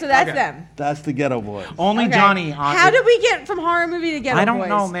 Okay. okay. So that's Okay. them. That's the Ghetto Boys. Only Okay. Johnny. How did we get from horror movie to Ghetto I don't Boys?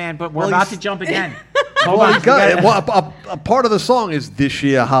 know, man, but we're Well, about he's- to jump again. Hold Well, on. he got, well, a part of the song is "This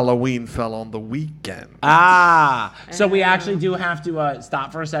year Halloween fell on the weekend." So we actually do have to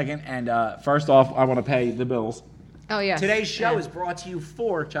stop for a second. And first off, I want to pay the bills. Oh yeah. Today's show is brought to you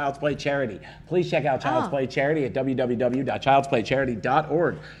for Child's Play Charity. Please check out Child's Play Charity at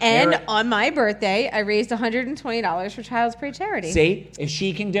www.childsplaycharity.org. And There- on my birthday, I raised $120 for Child's Play charity. See, if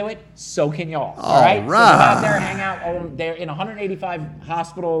she can do it, so can y'all. All All right? So go right. out there, hang out. They're in 185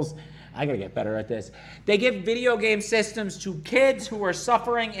 hospitals. I gotta get better at this. They give video game systems to kids who are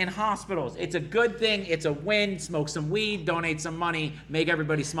suffering in hospitals. It's a good thing. It's a win. Smoke some weed, donate some money, make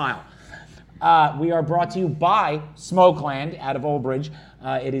everybody smile. We are brought to you by Smokeland out of Old Bridge.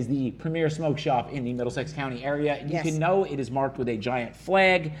 It is the premier smoke shop in the Middlesex County area. You Yes. can know it is marked with a giant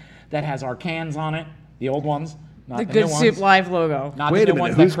flag that has our cans on it, the old ones, not The the Good new Soup ones. Live logo. Not Wait the a new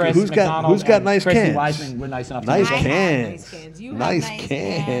minute. ones that Chris Who's McDonald got and nice Christy cans? Wiseman were nice enough Nice to I make. have cans. nice cans. You Nice have nice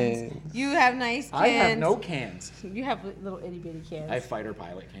cans. cans. You have nice cans. I have no cans. You have little itty bitty cans. I have fighter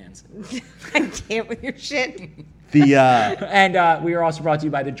pilot cans. I can't with your shit. The And we are also brought to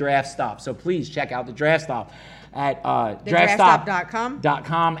you by the Draft Stop. So please check out the Draft Stop at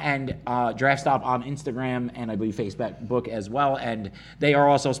DraftStop.com. and Draft Stop on Instagram and I believe Facebook as well. And they are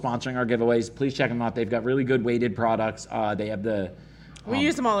also sponsoring our giveaways. Please check them out. They've got really good weighted products. They have the We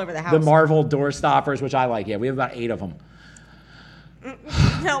use them all over the house. the Marvel door stoppers, which I like. Yeah, we have about 8 of them.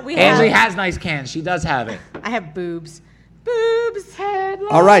 No, we Ansley have. has nice cans. She does have it. I have boobs. Boobs.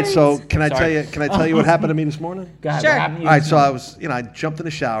 Headlines. all right. So can I tell Sorry. you? Can I tell you what happened to me this morning? Go ahead. Sure. What happened to you All right, this so I morning? was, I jumped in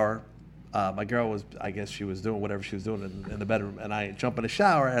the shower. My girl was, I guess she was doing whatever she was doing in the bedroom, and I jump in the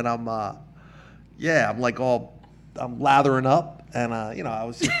shower, and I'm like I'm lathering up, and I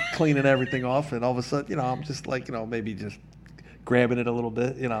was just cleaning everything off, and all of a sudden, I'm just like, maybe just grabbing it a little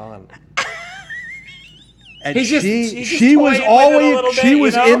bit, And He's just she was toying with it a always little she bit,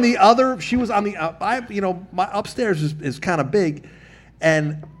 was you know? in the other she was on the my upstairs is kind of big,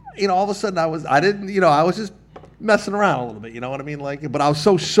 and all of a sudden I was just messing around a little bit, you know what I mean, like, but I was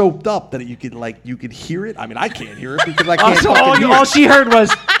so soaked up that you could hear it. I mean, I can't hear it because I can't. So fucking hear all it. she heard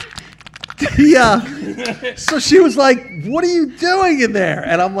was Yeah. So she was like, "What are you doing in there?"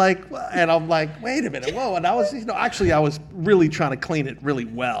 And I'm like, "Wait a minute, whoa!" And I was, actually, I was really trying to clean it really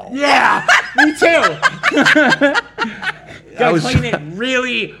well. yeah, me too. Gotta was- clean it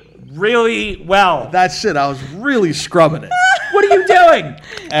really, really well. That's it. I was really scrubbing it, What are you doing?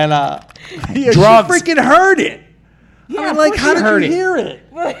 and yeah, she Drugs. freaking heard it. Yeah, I'm of like, course how you did heard you it. hear it?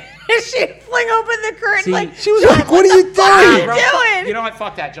 She fling open the curtain See, like She was like, "What are you doing?" Bro, doing? You know what?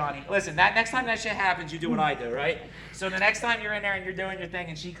 Fuck that, Johnny. Listen, that next time that shit happens, you do what I do, right? So the next time you're in there and you're doing your thing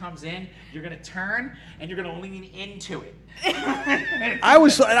and she comes in, you're gonna turn and you're gonna lean into it.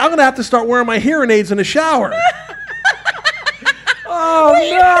 I'm gonna have to start wearing my hearing aids in the shower. Oh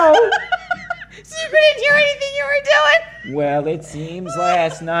no! So you couldn't hear anything you were doing? Well, it seems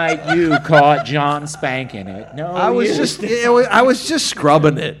last night you caught John spanking it. No, I was you just I was just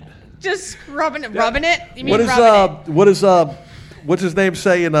scrubbing it. Just scrubbing it, rubbing it? You mean What is rubbing it? what's his name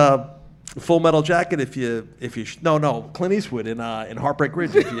say in Full Metal Jacket? No, Clint Eastwood in Heartbreak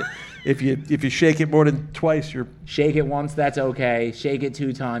Ridge. If you shake it more than twice, you're Shake it once, that's okay. Shake it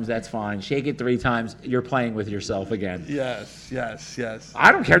 2 times, that's fine. Shake it 3 times, you're playing with yourself again. yes.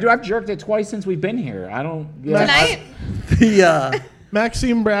 I don't care, dude. I've jerked it twice since we've been here. I don't. Tonight? The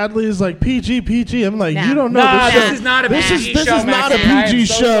Maxime Bradley is like PG. I'm like, Nah. you don't know. Nah, this this show- is not a this PG is show, not a Maxime. I am PG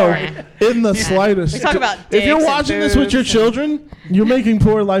so show sorry. in the slightest. We talk about if you're dicks and watching this with your boobs children, you're making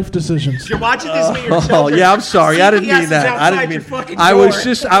poor life decisions. You're watching this with your oh children. yeah, I'm sorry. I didn't CPS mean is that. I outside didn't mean. your fucking I was door.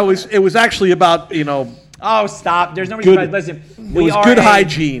 just. It was actually about Oh, stop. There's no reason. Good. Listen, It we was are good a-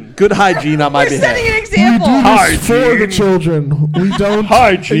 hygiene. Good hygiene on my We're setting an behalf. We example. do this for the children. We don't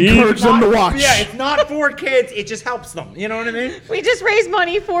encourage them to watch. Yeah, it's not for kids. It just helps them. You know what I mean? We just raise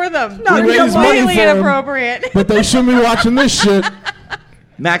money for them. We raise money completely for 'em. inappropriate. But they shouldn't be watching this shit.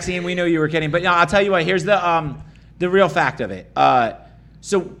 Maxine, we knew you were kidding, but no, I'll tell you what. Here's the real fact of it.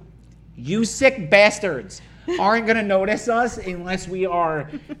 So, you sick bastards aren't gonna notice us unless we are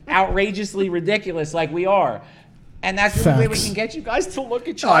outrageously ridiculous like we are, and that's the way we Facts. can get you guys to look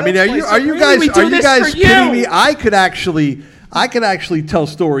at you. No, I mean, are you guys kidding me? I could actually tell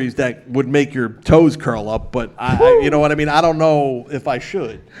stories that would make your toes curl up, but you know what I mean. I don't know if I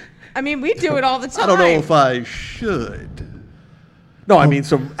should. I mean, we do it all the time. I don't know if I should. No, I mean,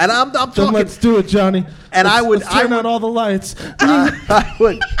 so, and I'm Then talking. let's do it, Johnny. And Let's turn on all the lights. I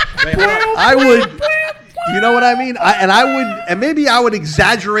would. You know what I mean? And maybe I would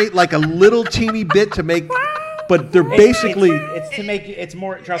exaggerate like a little teeny bit to make, but they're basically. It's to make it's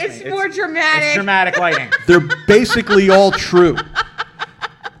more. Trust me. It's more dramatic. It's dramatic lighting. They're basically all true.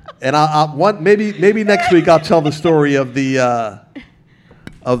 And maybe next week I'll tell the story of the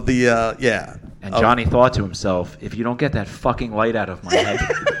yeah. And Johnny thought to himself, if you don't get that fucking light out of my head.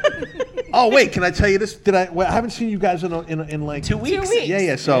 Oh wait, can I tell you this? I haven't seen you guys in like 2 weeks. 2 weeks.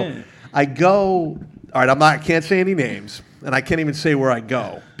 Yeah. So I go. All right, I can't say any names, and I can't even say where I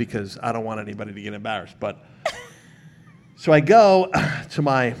go because I don't want anybody to get embarrassed. But so I go to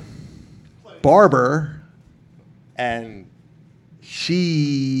my barber, and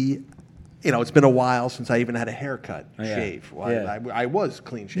she. It's been a while since I even had a haircut, shave. Well, Yeah. I was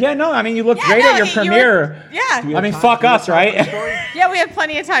clean shaven. Yeah, no, I mean, you look great at your premiere. I mean, fuck us, right? Yeah, we have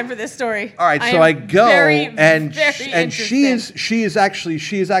plenty of time for this story. All right, so I go, and interested. she is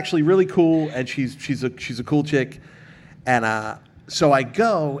actually really cool, and she's a cool chick, and so I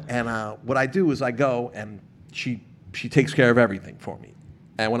go, and what I do is I go, and she takes care of everything for me,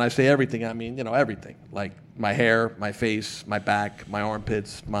 and when I say everything, I mean everything, like my hair, my face, my back, my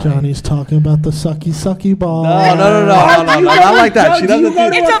armpits. Johnny's talking about the sucky ball. No, not like that. She doesn't do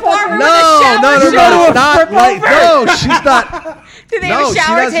It's a barber No, with a shower. it's not like she's not. Do they have a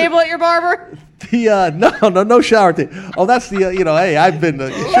shower table at your barber? No shower table. Oh, that's the hey, I've been to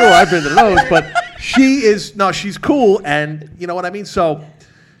those, but she's cool, and you know what I mean. So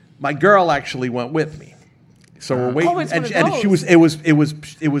my girl actually went with me, so we're waiting, and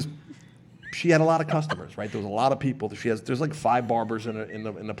she had a lot of customers, right? There was a lot of people. There's like 5 barbers in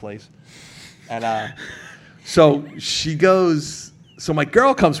the place, and so she goes. So my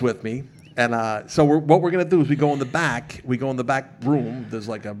girl comes with me, and so what we're gonna do is we go in the back. We go in the back room. There's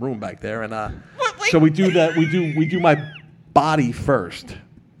like a room back there, and so we do that. We do my body first.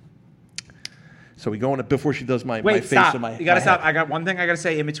 So we go in it before she does my face stop. and my. You gotta my stop. head. I got one thing I gotta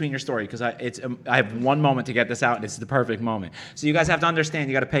say in between your story because I have one moment to get this out, and it's the perfect moment. So you guys have to understand.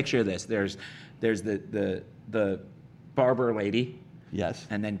 You got to picture this. There's the barber lady. Yes.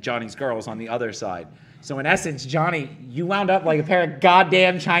 And then Johnny's girl's on the other side. So in essence, Johnny, you wound up like a pair of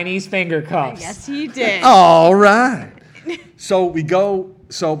goddamn Chinese finger cuffs. Yes, he did. All right. So we go.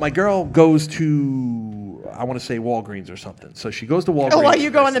 So my girl goes to, I want to say Walgreens or something. So she goes to Walgreens. Oh, well, you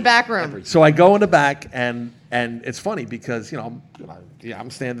go in the back room. So I go in the back, and it's funny because I'm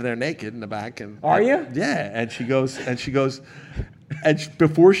standing there naked in the back, and are you? Yeah. And she goes,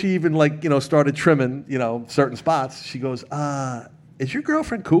 before she even started trimming certain spots, she goes, "Is your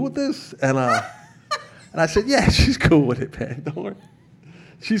girlfriend cool with this?" And I said, "Yeah, she's cool with it, man. Don't worry."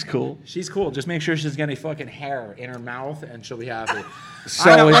 She's cool. She's cool. Just make sure she's getting fucking hair in her mouth, and she'll be happy. So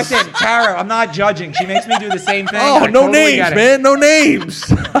I know, listen, Tara, I'm not judging. She makes me do the same thing. Oh, no names, man. No names.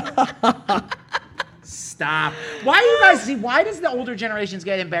 Stop. Why does the older generations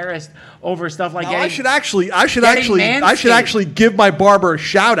get embarrassed over stuff like getting? I should actually give my barber a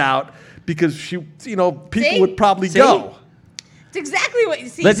shout out because people would probably go. It's exactly what you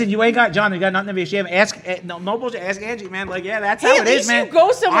see. Listen, you ain't got John. You got nothing to be ashamed. Ask no bullshit. Ask Angie, man. Like, yeah, that's how it is, man. You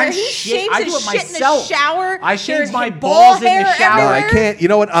go somewhere. I'm He shaves his shit in the shower. I shave There's my ball balls in the hair shower. No, I everywhere. can't. You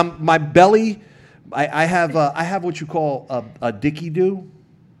know what? My belly. I have what you call a dicky do.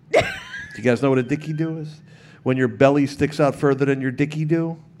 Do you guys know what a dicky do is? When your belly sticks out further than your dicky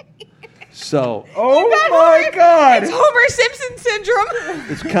do. So. Oh my God! It's Homer Simpson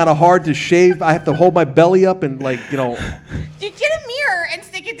syndrome. It's kind of hard to shave. I have to hold my belly up and You get a mirror and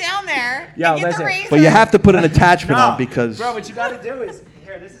stick it down there. Yo, and get listen. the razor. But you have to put an attachment on because. Bro, what you gotta do is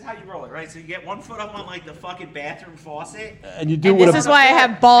here. This is how you roll it, right? So you get one foot up on like the fucking bathroom faucet. And you do And what this is why I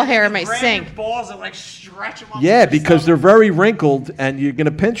have ball hair in my Grab sink. your balls and like stretch them up. Yeah, to your because they're stomach. very wrinkled, and you're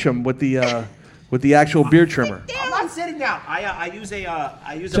gonna pinch them with the actual beard trimmer. I'm not sitting down. I use a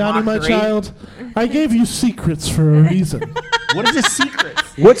Johnny, Mach my 3. child, I gave you secrets for a reason. What is a secret?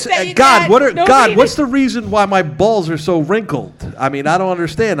 What's That you God? got- What are nobody God? did- What's the reason why my balls are so wrinkled? I mean, I don't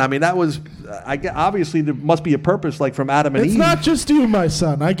understand. I mean, that was obviously there must be a purpose, like from Adam and It's Eve. not just you, my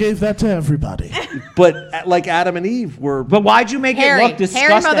son. I gave that to everybody. But like Adam and Eve were. But why'd you make it Hairy, look disgusting?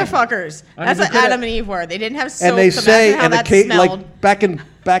 hairy motherfuckers. I That's mean, what they could've- Adam and Eve were. They didn't have soap. And they so say, imagine how and that like smelled.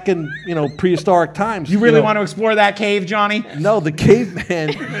 back in prehistoric times. You really want to explore that cave, Johnny? No, the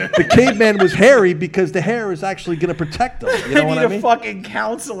caveman was hairy because the hair is actually going to protect them. You know what I mean? fucking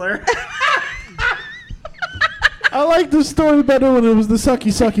counselor. I like the story better when it was the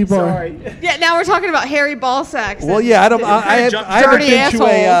sucky bar. Sorry. Yeah, now we're talking about hairy ball sacks. Well, yeah, I don't. I haven't Dirty been to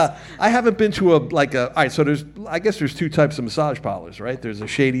a. assholes. I haven't been to a like a. All right, so I guess there's two types of massage parlors, right? There's a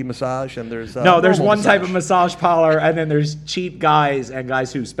shady massage and there's No, there's normal one type of massage parlor, and then there's cheap guys and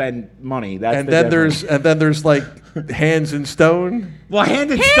guys who spend money. That's And the then difference. there's like Hands in Stone. Well,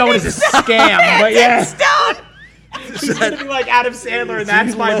 Hand and Stone is a scam, but yeah. Stone. He's gonna be like Adam Sandler, and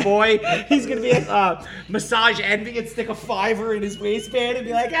that's my boy. He's gonna be massage envy and stick a $5 in his waistband and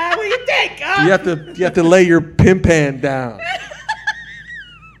be like, what do you think? You have to lay your pimp hand down.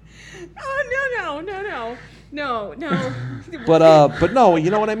 Oh no. But no, you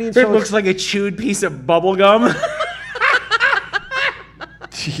know what I mean. It looks like a chewed piece of bubble gum.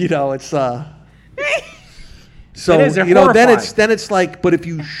 You know, it's So It is, they're you know, then horrifying. it's like, but if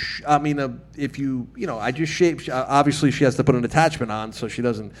you, I just shaved. Obviously, she has to put an attachment on, so she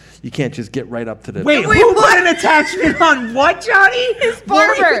doesn't. You can't just get right up to the. Wait, who put an attachment on what, Johnny? His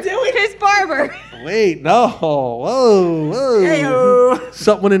Barber. His barber. Wait, no, whoa. Heyo.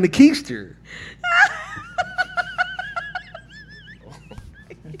 Something in the keister.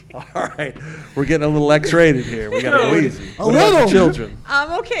 All right, we're getting a little X-rated here. We got to go easy. A little. Children.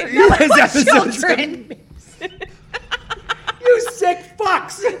 I'm okay. No, This my episode's children. You sick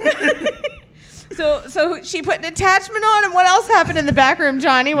fucks. So she put an attachment on, and what else happened in the back room,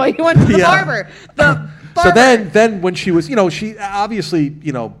 Johnny? While you went to the Yeah. barber. The barber. So then when she was, she obviously,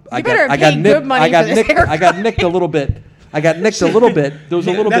 I better got pay good money I got for this nicked. I haircut. got nicked a little bit. There was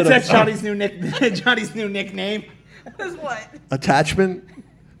a little bit That's of Johnny's new nickname. That's what? attachment.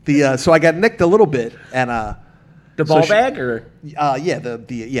 So I got nicked a little bit, and The ball bag or yeah, yeah. The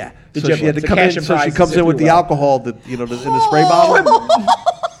So she had to giblets, the come in. cash and So she prizes, comes if in with you the will. alcohol, in the spray bottle.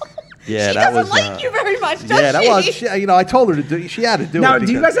 Yeah, She that doesn't was. like you very much, does Yeah, that she? was. She, I told her to do. She had to do now, it.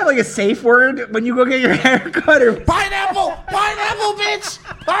 do you because- guys have like a safe word when you go get your hair cut? Or Pineapple, bitch,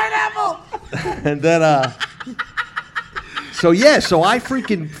 pineapple. And then, so I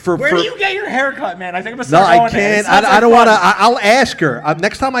freaking where do you get your hair cut, man? I think I'm gonna No, start I going there. It can't. sounds I like don't want to. fun. I'll ask her.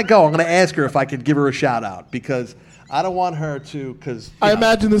 Next time I go, I'm going to ask her if I can give her a shout out because I don't want her to. Because I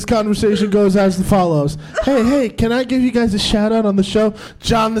imagine this conversation goes as follows. Hey, can I give you guys a shout out on the show?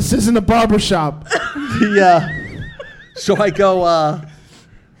 John, this isn't a barbershop. So I go.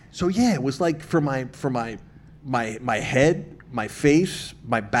 So yeah, it was like for my head, my face,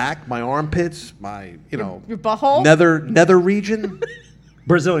 my back, my armpits, my Your butthole? nether region,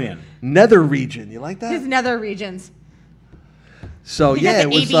 Brazilian. nether region. You like His that? nether regions. So He yeah,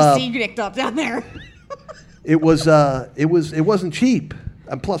 got it the was. ABC nicked up down there. It wasn't cheap.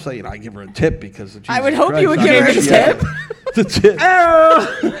 And plus, I give her a tip because of I would Jesus hope you would Christ. give her a Yeah. tip. The tip.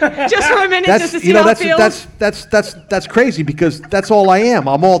 Just for a minute, just to see how it feels. That's crazy because that's all I am.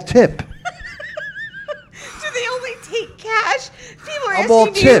 I'm all tip. Do they only take cash? People are I'm all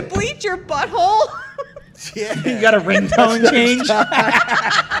asking, do you tip. bleach your butthole? You got a ringtone change.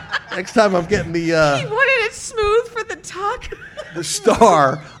 Next time I'm getting He wanted it smooth for the tuck. the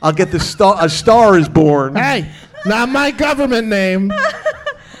star, I'll get the star. A star is born. Hey, not my government name.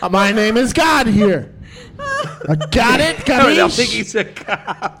 My name is God here. Got it? I don't think Ganesh? he's a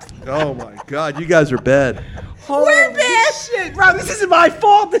cop. Oh my God, you guys are bad. We're bad. Shit, bro, this isn't my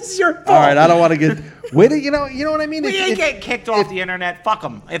fault. This is your fault. All right, I don't want to get. Wait, you know what I mean? We ain't getting kicked off the internet. Fuck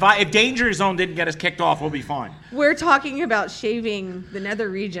them. If Danger Zone didn't get us kicked off, we'll be fine. We're talking about shaving the nether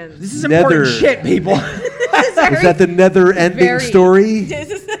regions. This is important Nether. shit, people. Is that the nether ending story?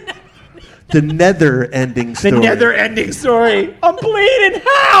 This is The nether ending The story. nether ending story. I'm bleeding.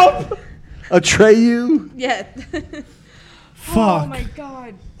 Help! Atreyu. yeah. Fuck. Oh my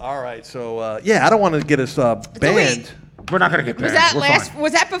God. All right, so I don't want to get us banned. We're not gonna get banned. Was that We're last? fine.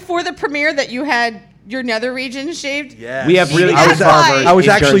 Was that before the premiere that you had your nether region shaved? Yeah, We have really I good was- barbers I was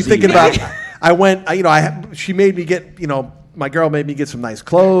in actually Jersey. thinking about. I went. She made me get. My girl made me get some nice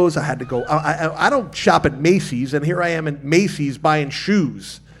clothes. I had to go. I don't shop at Macy's, and here I am in Macy's buying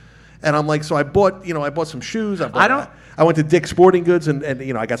shoes, and I'm like, so I bought. I bought some shoes. I went to Dick's Sporting Goods, and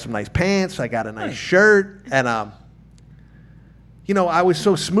I got some nice pants. I got a nice shirt, and I was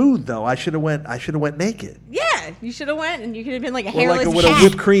so smooth though. I should have went naked. Yeah, you should have went, and you could have been like a Or hairless like with a cat.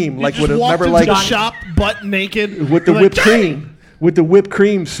 whipped cream, like Just with a walked remember into like the shop butt naked with the You're whipped like, cream, with the whipped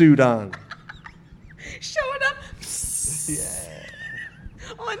cream suit on. Showing up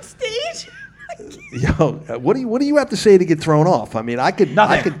on stage. Yo, what do you have to say to get thrown off? I mean, I could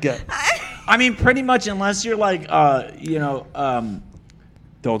Nothing. get. I mean, pretty much, unless you're like, Don't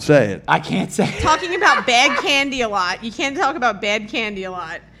say it. I can't say. Talking about bad candy a lot. You can't talk about bad candy a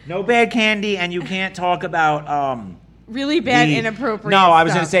lot. No bad candy, and you can't talk about Really bad, the- inappropriate. No, I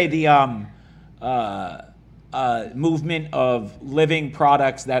was stuff. gonna say the movement of living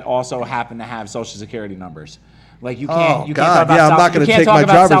products that also happen to have social security numbers. Like you can't, you can't talk about, I'm not going to take talk my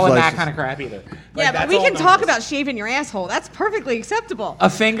about driver's selling license. that kind of crap either. Like, Yeah, but that's we all can talk numbers. about shaving your asshole. That's perfectly acceptable. A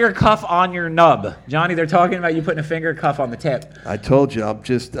finger cuff on your nub, Johnny. They're talking about you putting a finger cuff on the tip. I told you, I'm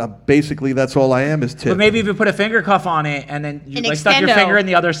basically that's all I am is tip. But maybe if you put a finger cuff on it and then you An like stuck your extendo. finger in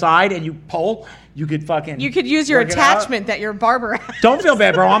the other side and you pull, you could fucking. You could use your work it out. attachment that your barber has. Don't feel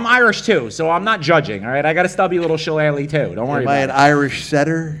bad, bro. I'm Irish too, so I'm not judging. All right, I got a stubby little shillelagh too. Don't worry Am I about an it. Irish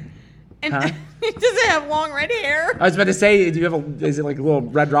setter? And Huh? does it have long red hair? I was about to say, do you have a? Is it like a little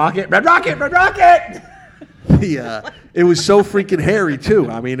red rocket? Red rocket! Red rocket! Yeah, it was so freaking hairy too.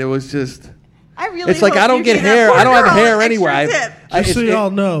 I mean, it was just. I really. It's like hope I don't you get gave that hair. poor I don't have girl hair an anywhere. extra tip. Just so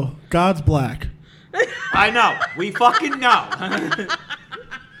y'all know, God's black. I know. We fucking know.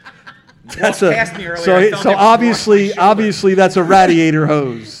 That's Walked past me earlier, I so felt it cross obviously my shoulder. obviously that's a radiator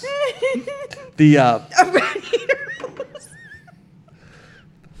hose. The A radiator hose.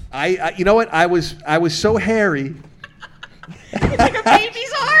 I you know what I was so hairy. Like a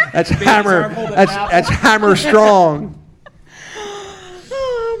baby's arm. That's hammer. arm holding That's hammer strong.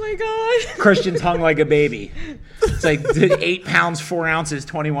 Oh my god. Christian's hung like a baby. It's like 8 pounds 4 ounces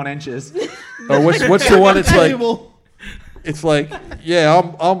 21 inches. Or what's the one? It's like Table. it's like yeah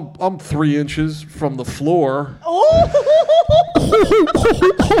I'm 3 inches from the floor.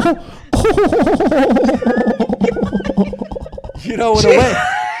 You know in a way.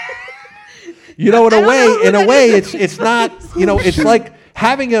 You know in a way it's not it's like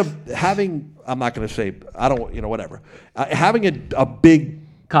having I'm not going to say I don't whatever having a big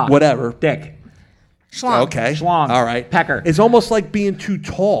Cock. whatever Dick. Schlong. okay Schlong. all right Pecker. It's almost like being too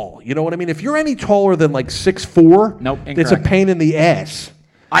tall. You know what I mean? If you're any taller than like 6'4", Nope, it's a incorrect. pain in the ass.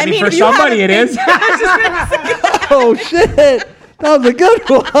 I mean, for if you have somebody a it big- is. Oh shit! That was a good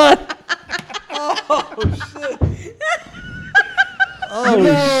one.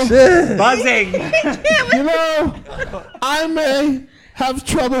 Oh shit! Buzzing. You know, I may have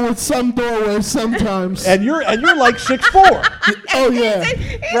trouble with some doorways sometimes. And you're like 6'4". Oh yeah.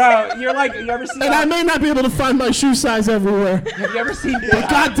 Bro, you're like, you ever seen And I may not be able to find my shoe size everywhere. Have you ever seen But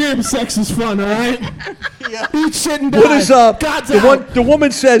goddamn, sex is fun, all right? Eat shit and die. What is up? God's The out.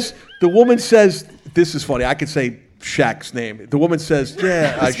 woman says. This is funny. I could say Shaq's name. The woman says,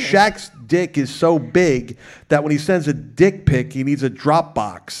 "Yeah, Shaq's dick is so big that when he sends a dick pic, he needs a drop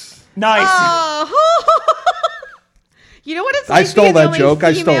box." Nice. Oh. You know what it's I like stole being the that only joke.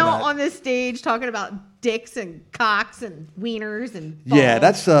 I stole female that. on this stage talking about dicks and cocks and wieners and balls. Yeah,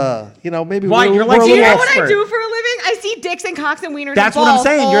 that's maybe Why, we're, you're we're like- a Do you little know what I expert. do for a living? I see dicks and cocks and wieners. That's and what I'm balls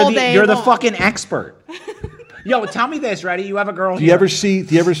saying. all day You're the long. fucking expert. Yo, tell me this, ready? You have a girl Do you here. ever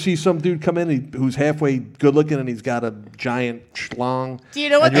see some dude come in who's halfway good looking and he's got a giant schlong? Do you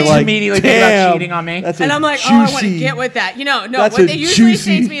know what And you're they like, immediately think about "Damn, cheating on me?" that's a And I'm like, oh, I want to juicy- get with that. No, That's what a they usually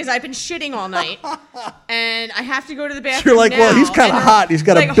say juicy- to me is I've been shitting all night, and I have to go to the bathroom. You're like, well, now," he's kind of and they're, hot. He's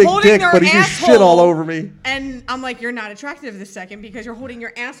got like, a big holding dick, their but he just shit asshole. all over me. And I'm like, you're not attractive this second because you're holding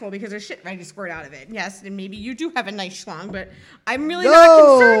your asshole because there's shit ready to squirt out of it. Yes, and maybe you do have a nice schlong, but I'm really not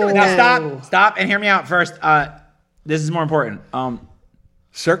concerned with Now that. stop, and hear me out first. This is more important.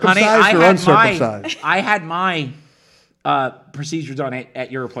 Circumcised Honey, or uncircumcised? I had my procedure done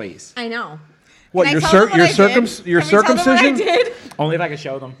at your place. I know. What, Can I your tell them what I did? your Can we tell them what I circumcision? did? Only if I could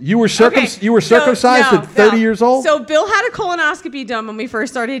show them. You were Okay, circumcised at 30 years old? So Bill had a colonoscopy done when we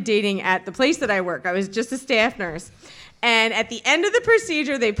first started dating at the place that I work. I was just a staff nurse. And at the end of the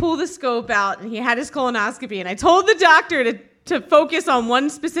procedure, they pull the scope out, and he had his colonoscopy. And I told the doctor to focus on one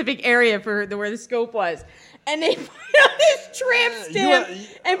specific area for where the scope was. And they put on this tramp stamp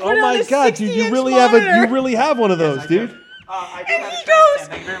and put oh it on my this god, dude, 60-inch you really monitor. have one of those, dude. I do And have a he tramp goes, stamp.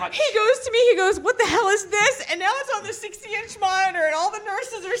 Thank you very much. he goes to me, he goes, what the hell is this? And now it's on the 60-inch monitor, and all the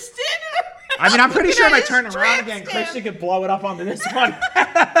nurses are standing around. I mean, I'm pretty looking sure at if I his turn around tramp again, stamp. Christian could blow it up onto this one.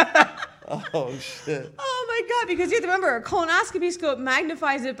 Oh shit. Oh my god! Because you have to remember, a colonoscopy scope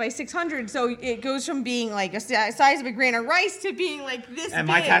magnifies it by 600, so it goes from being like a size of a grain of rice to being like this. And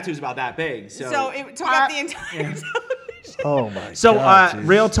my big. tattoo's about that big. So it took up the entire television. Oh my So, god. dude.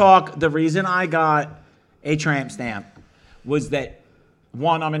 real talk, the reason I got a tramp stamp was that,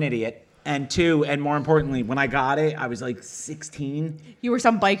 one, I'm an idiot, and two, and more importantly, when I got it, I was like 16. You were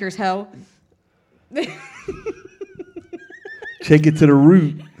some biker's hoe. Take it to the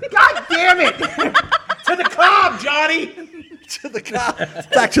root. God damn it! To the cob, Johnny! To the cob.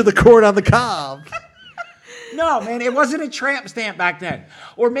 Back to the corn on the cob. No, man, it wasn't a tramp stamp back then.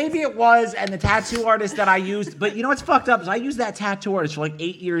 Or maybe it was, and the tattoo artist that I used, but you know what's fucked up is I used that tattoo artist for like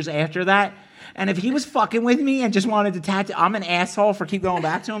 8 years after that. And if he was fucking with me and just wanted to tattoo, I'm an asshole for keep going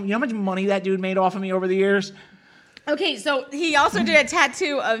back to him. You know how much money that dude made off of me over the years? Okay, so he also did a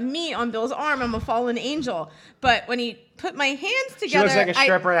tattoo of me on Bill's arm. I'm a fallen angel. But when he put my hands together, looks like a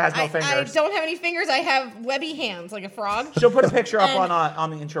stripper that has no I fingers. don't have any fingers. I have webby hands, like a frog. She'll put a picture up And-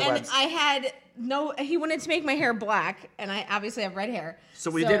 on the intro And webs. I had no. He wanted to make my hair black, and I obviously have red hair. So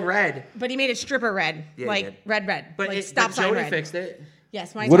we did red. But he made it stripper red, Yeah, he like did. red, But like it, stop but sign Jody red. fixed it.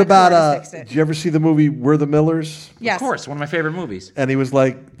 Yes, my What tattoo about artist fixed it. did you ever see the movie We're the Millers? Yes. Of course, one of my favorite movies. And he was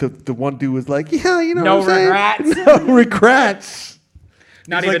like, the one dude was like, yeah, you know No what I'm saying? regrets. No regrets.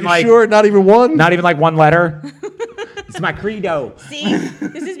 Not He's even "You like sure, not even one? not even like one letter. It's my credo. See,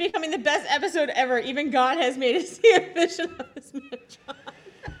 this is becoming the best episode ever. Even God has made us see a vision of this man.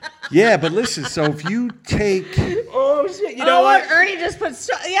 Yeah, but listen, so if you take Oh shit! You know what? Ernie just put.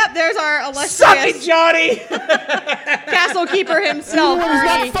 Yep, there's our Suck it, illustrious Johnny. castle keeper himself. He's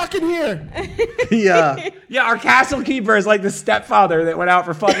not Ernie. fucking here. the Yeah, our castle keeper is like the stepfather that went out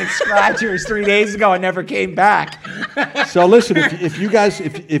for fucking scratchers 3 days ago and never came back. so listen, if you guys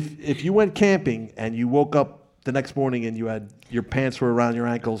if you went camping and you woke up the next morning and you had your pants were around your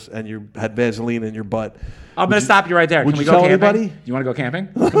ankles and you had Vaseline in your butt, I'm gonna stop you right there. would Can we you go tell camping? anybody? You want to go camping?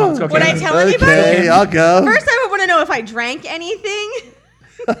 Come on, let's go Would I camping. tell anybody? Okay, I'll go. First, I would want to know if I drank anything.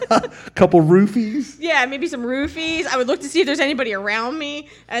 Couple roofies. Yeah, maybe some roofies. I would look to see if there's anybody around me,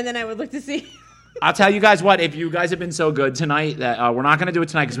 and then I would look to see. I'll tell you guys what, if you guys have been so good tonight that we're not going to do it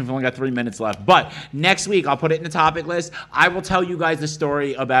tonight because we've only got 3 minutes left. But next week, I'll put it in the topic list. I will tell you guys the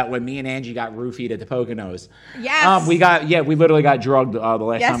story about when me and Angie got roofied at the Poconos. Yes. We literally got drugged the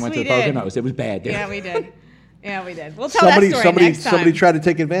last Yes, time we went to we the did. Poconos. It was bad, dude. Yeah, we did. Yeah, we did. We'll tell that story next time. Somebody tried to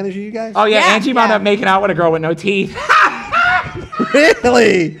take advantage of you guys? Oh, yeah, Yeah, Angie wound yeah. up making out with a girl with no teeth.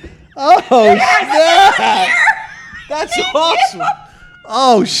 Really? Oh, snap. That's awesome.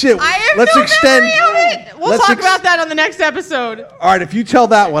 Oh, shit. I have Let's no extend. memory of it. We'll let's talk about that on the next episode. All right, if you tell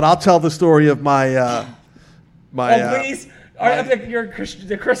that one, I'll tell the story of my Please.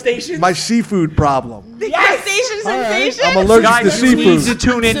 The crustaceans. my seafood problem. The crustacean sensation. I'm allergic Guys, to you need to seafood.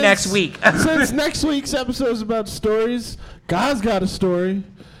 tune in next week. Since next week's episode is about stories, God's got a story.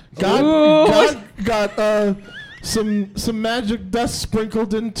 God got some magic dust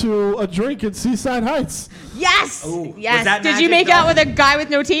sprinkled into a drink at Seaside Heights. Yes. was Yes. that Did you magic make out dust? with a guy with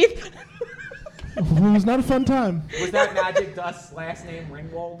no teeth? It was not a fun time. Was that Magic Dust's last name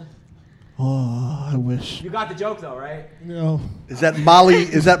Ringwald? Oh, I wish. You got the joke though, right? You know, Is that Molly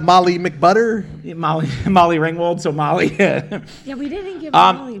McButter? Molly Ringwald, so Molly. Yeah, we didn't give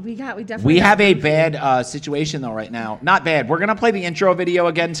Molly. We definitely. We got have a Ruthie. bad situation though right now. Not bad. We're gonna play the intro video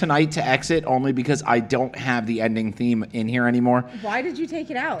again tonight to exit, only because I don't have the ending theme in here anymore. Why did you take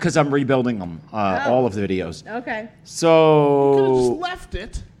it out? Because I'm rebuilding them, all of the videos. Okay. could have just So left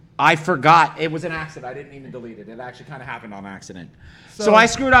it. I forgot. It was an accident. I didn't even delete it. It actually kind of happened on accident. So I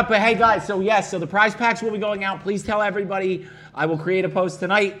screwed up. But hey, guys, so the prize packs will be going out. Please tell everybody. I will create a post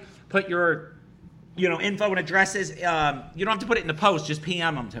tonight. Put your, info and addresses. You don't have to put it in the post. Just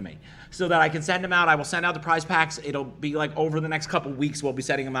PM them to me so that I can send them out. I will send out the prize packs. It'll be like over the next couple weeks. We'll be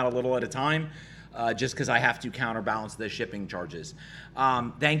setting them out a little at a time. Just because I have to counterbalance the shipping charges.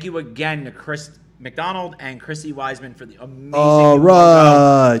 Thank you again to Chris McDonald and Chrissy Wiseman for the amazing All logo.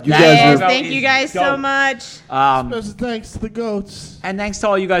 right. You That guys Yes, are. thank you guys so dope. much. Special thanks to the goats. And thanks to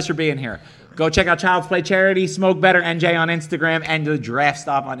all you guys for being here. Go check out Child's Play Charity, Smoke Better NJ on Instagram, and the Draft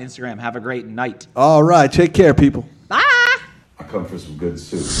Stop on Instagram. Have a great night. All right. Take care, people. Bye. I come for some good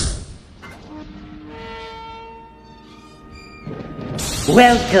soup.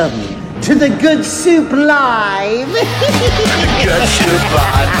 Welcome to the Good Soup Live. Good soup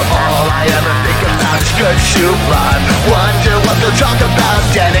line. All I ever think about is good soup line. Wonder what they'll talk about.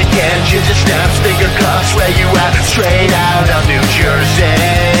 Then again, ginger snaps, finger cuffs. Where you at? Straight out of New Jersey.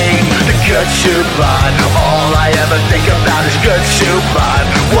 The good soup line. All I ever think about is good soup line.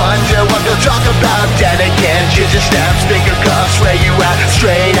 Wonder what they'll talk about. Then again, ginger snaps, finger cuffs. Where you at?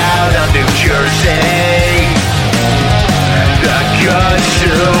 Straight out of New Jersey. The good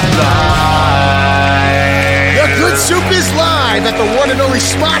soup line. The Good Soup is live at the one and only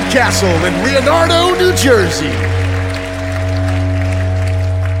Smart Castle in Leonardo, New Jersey.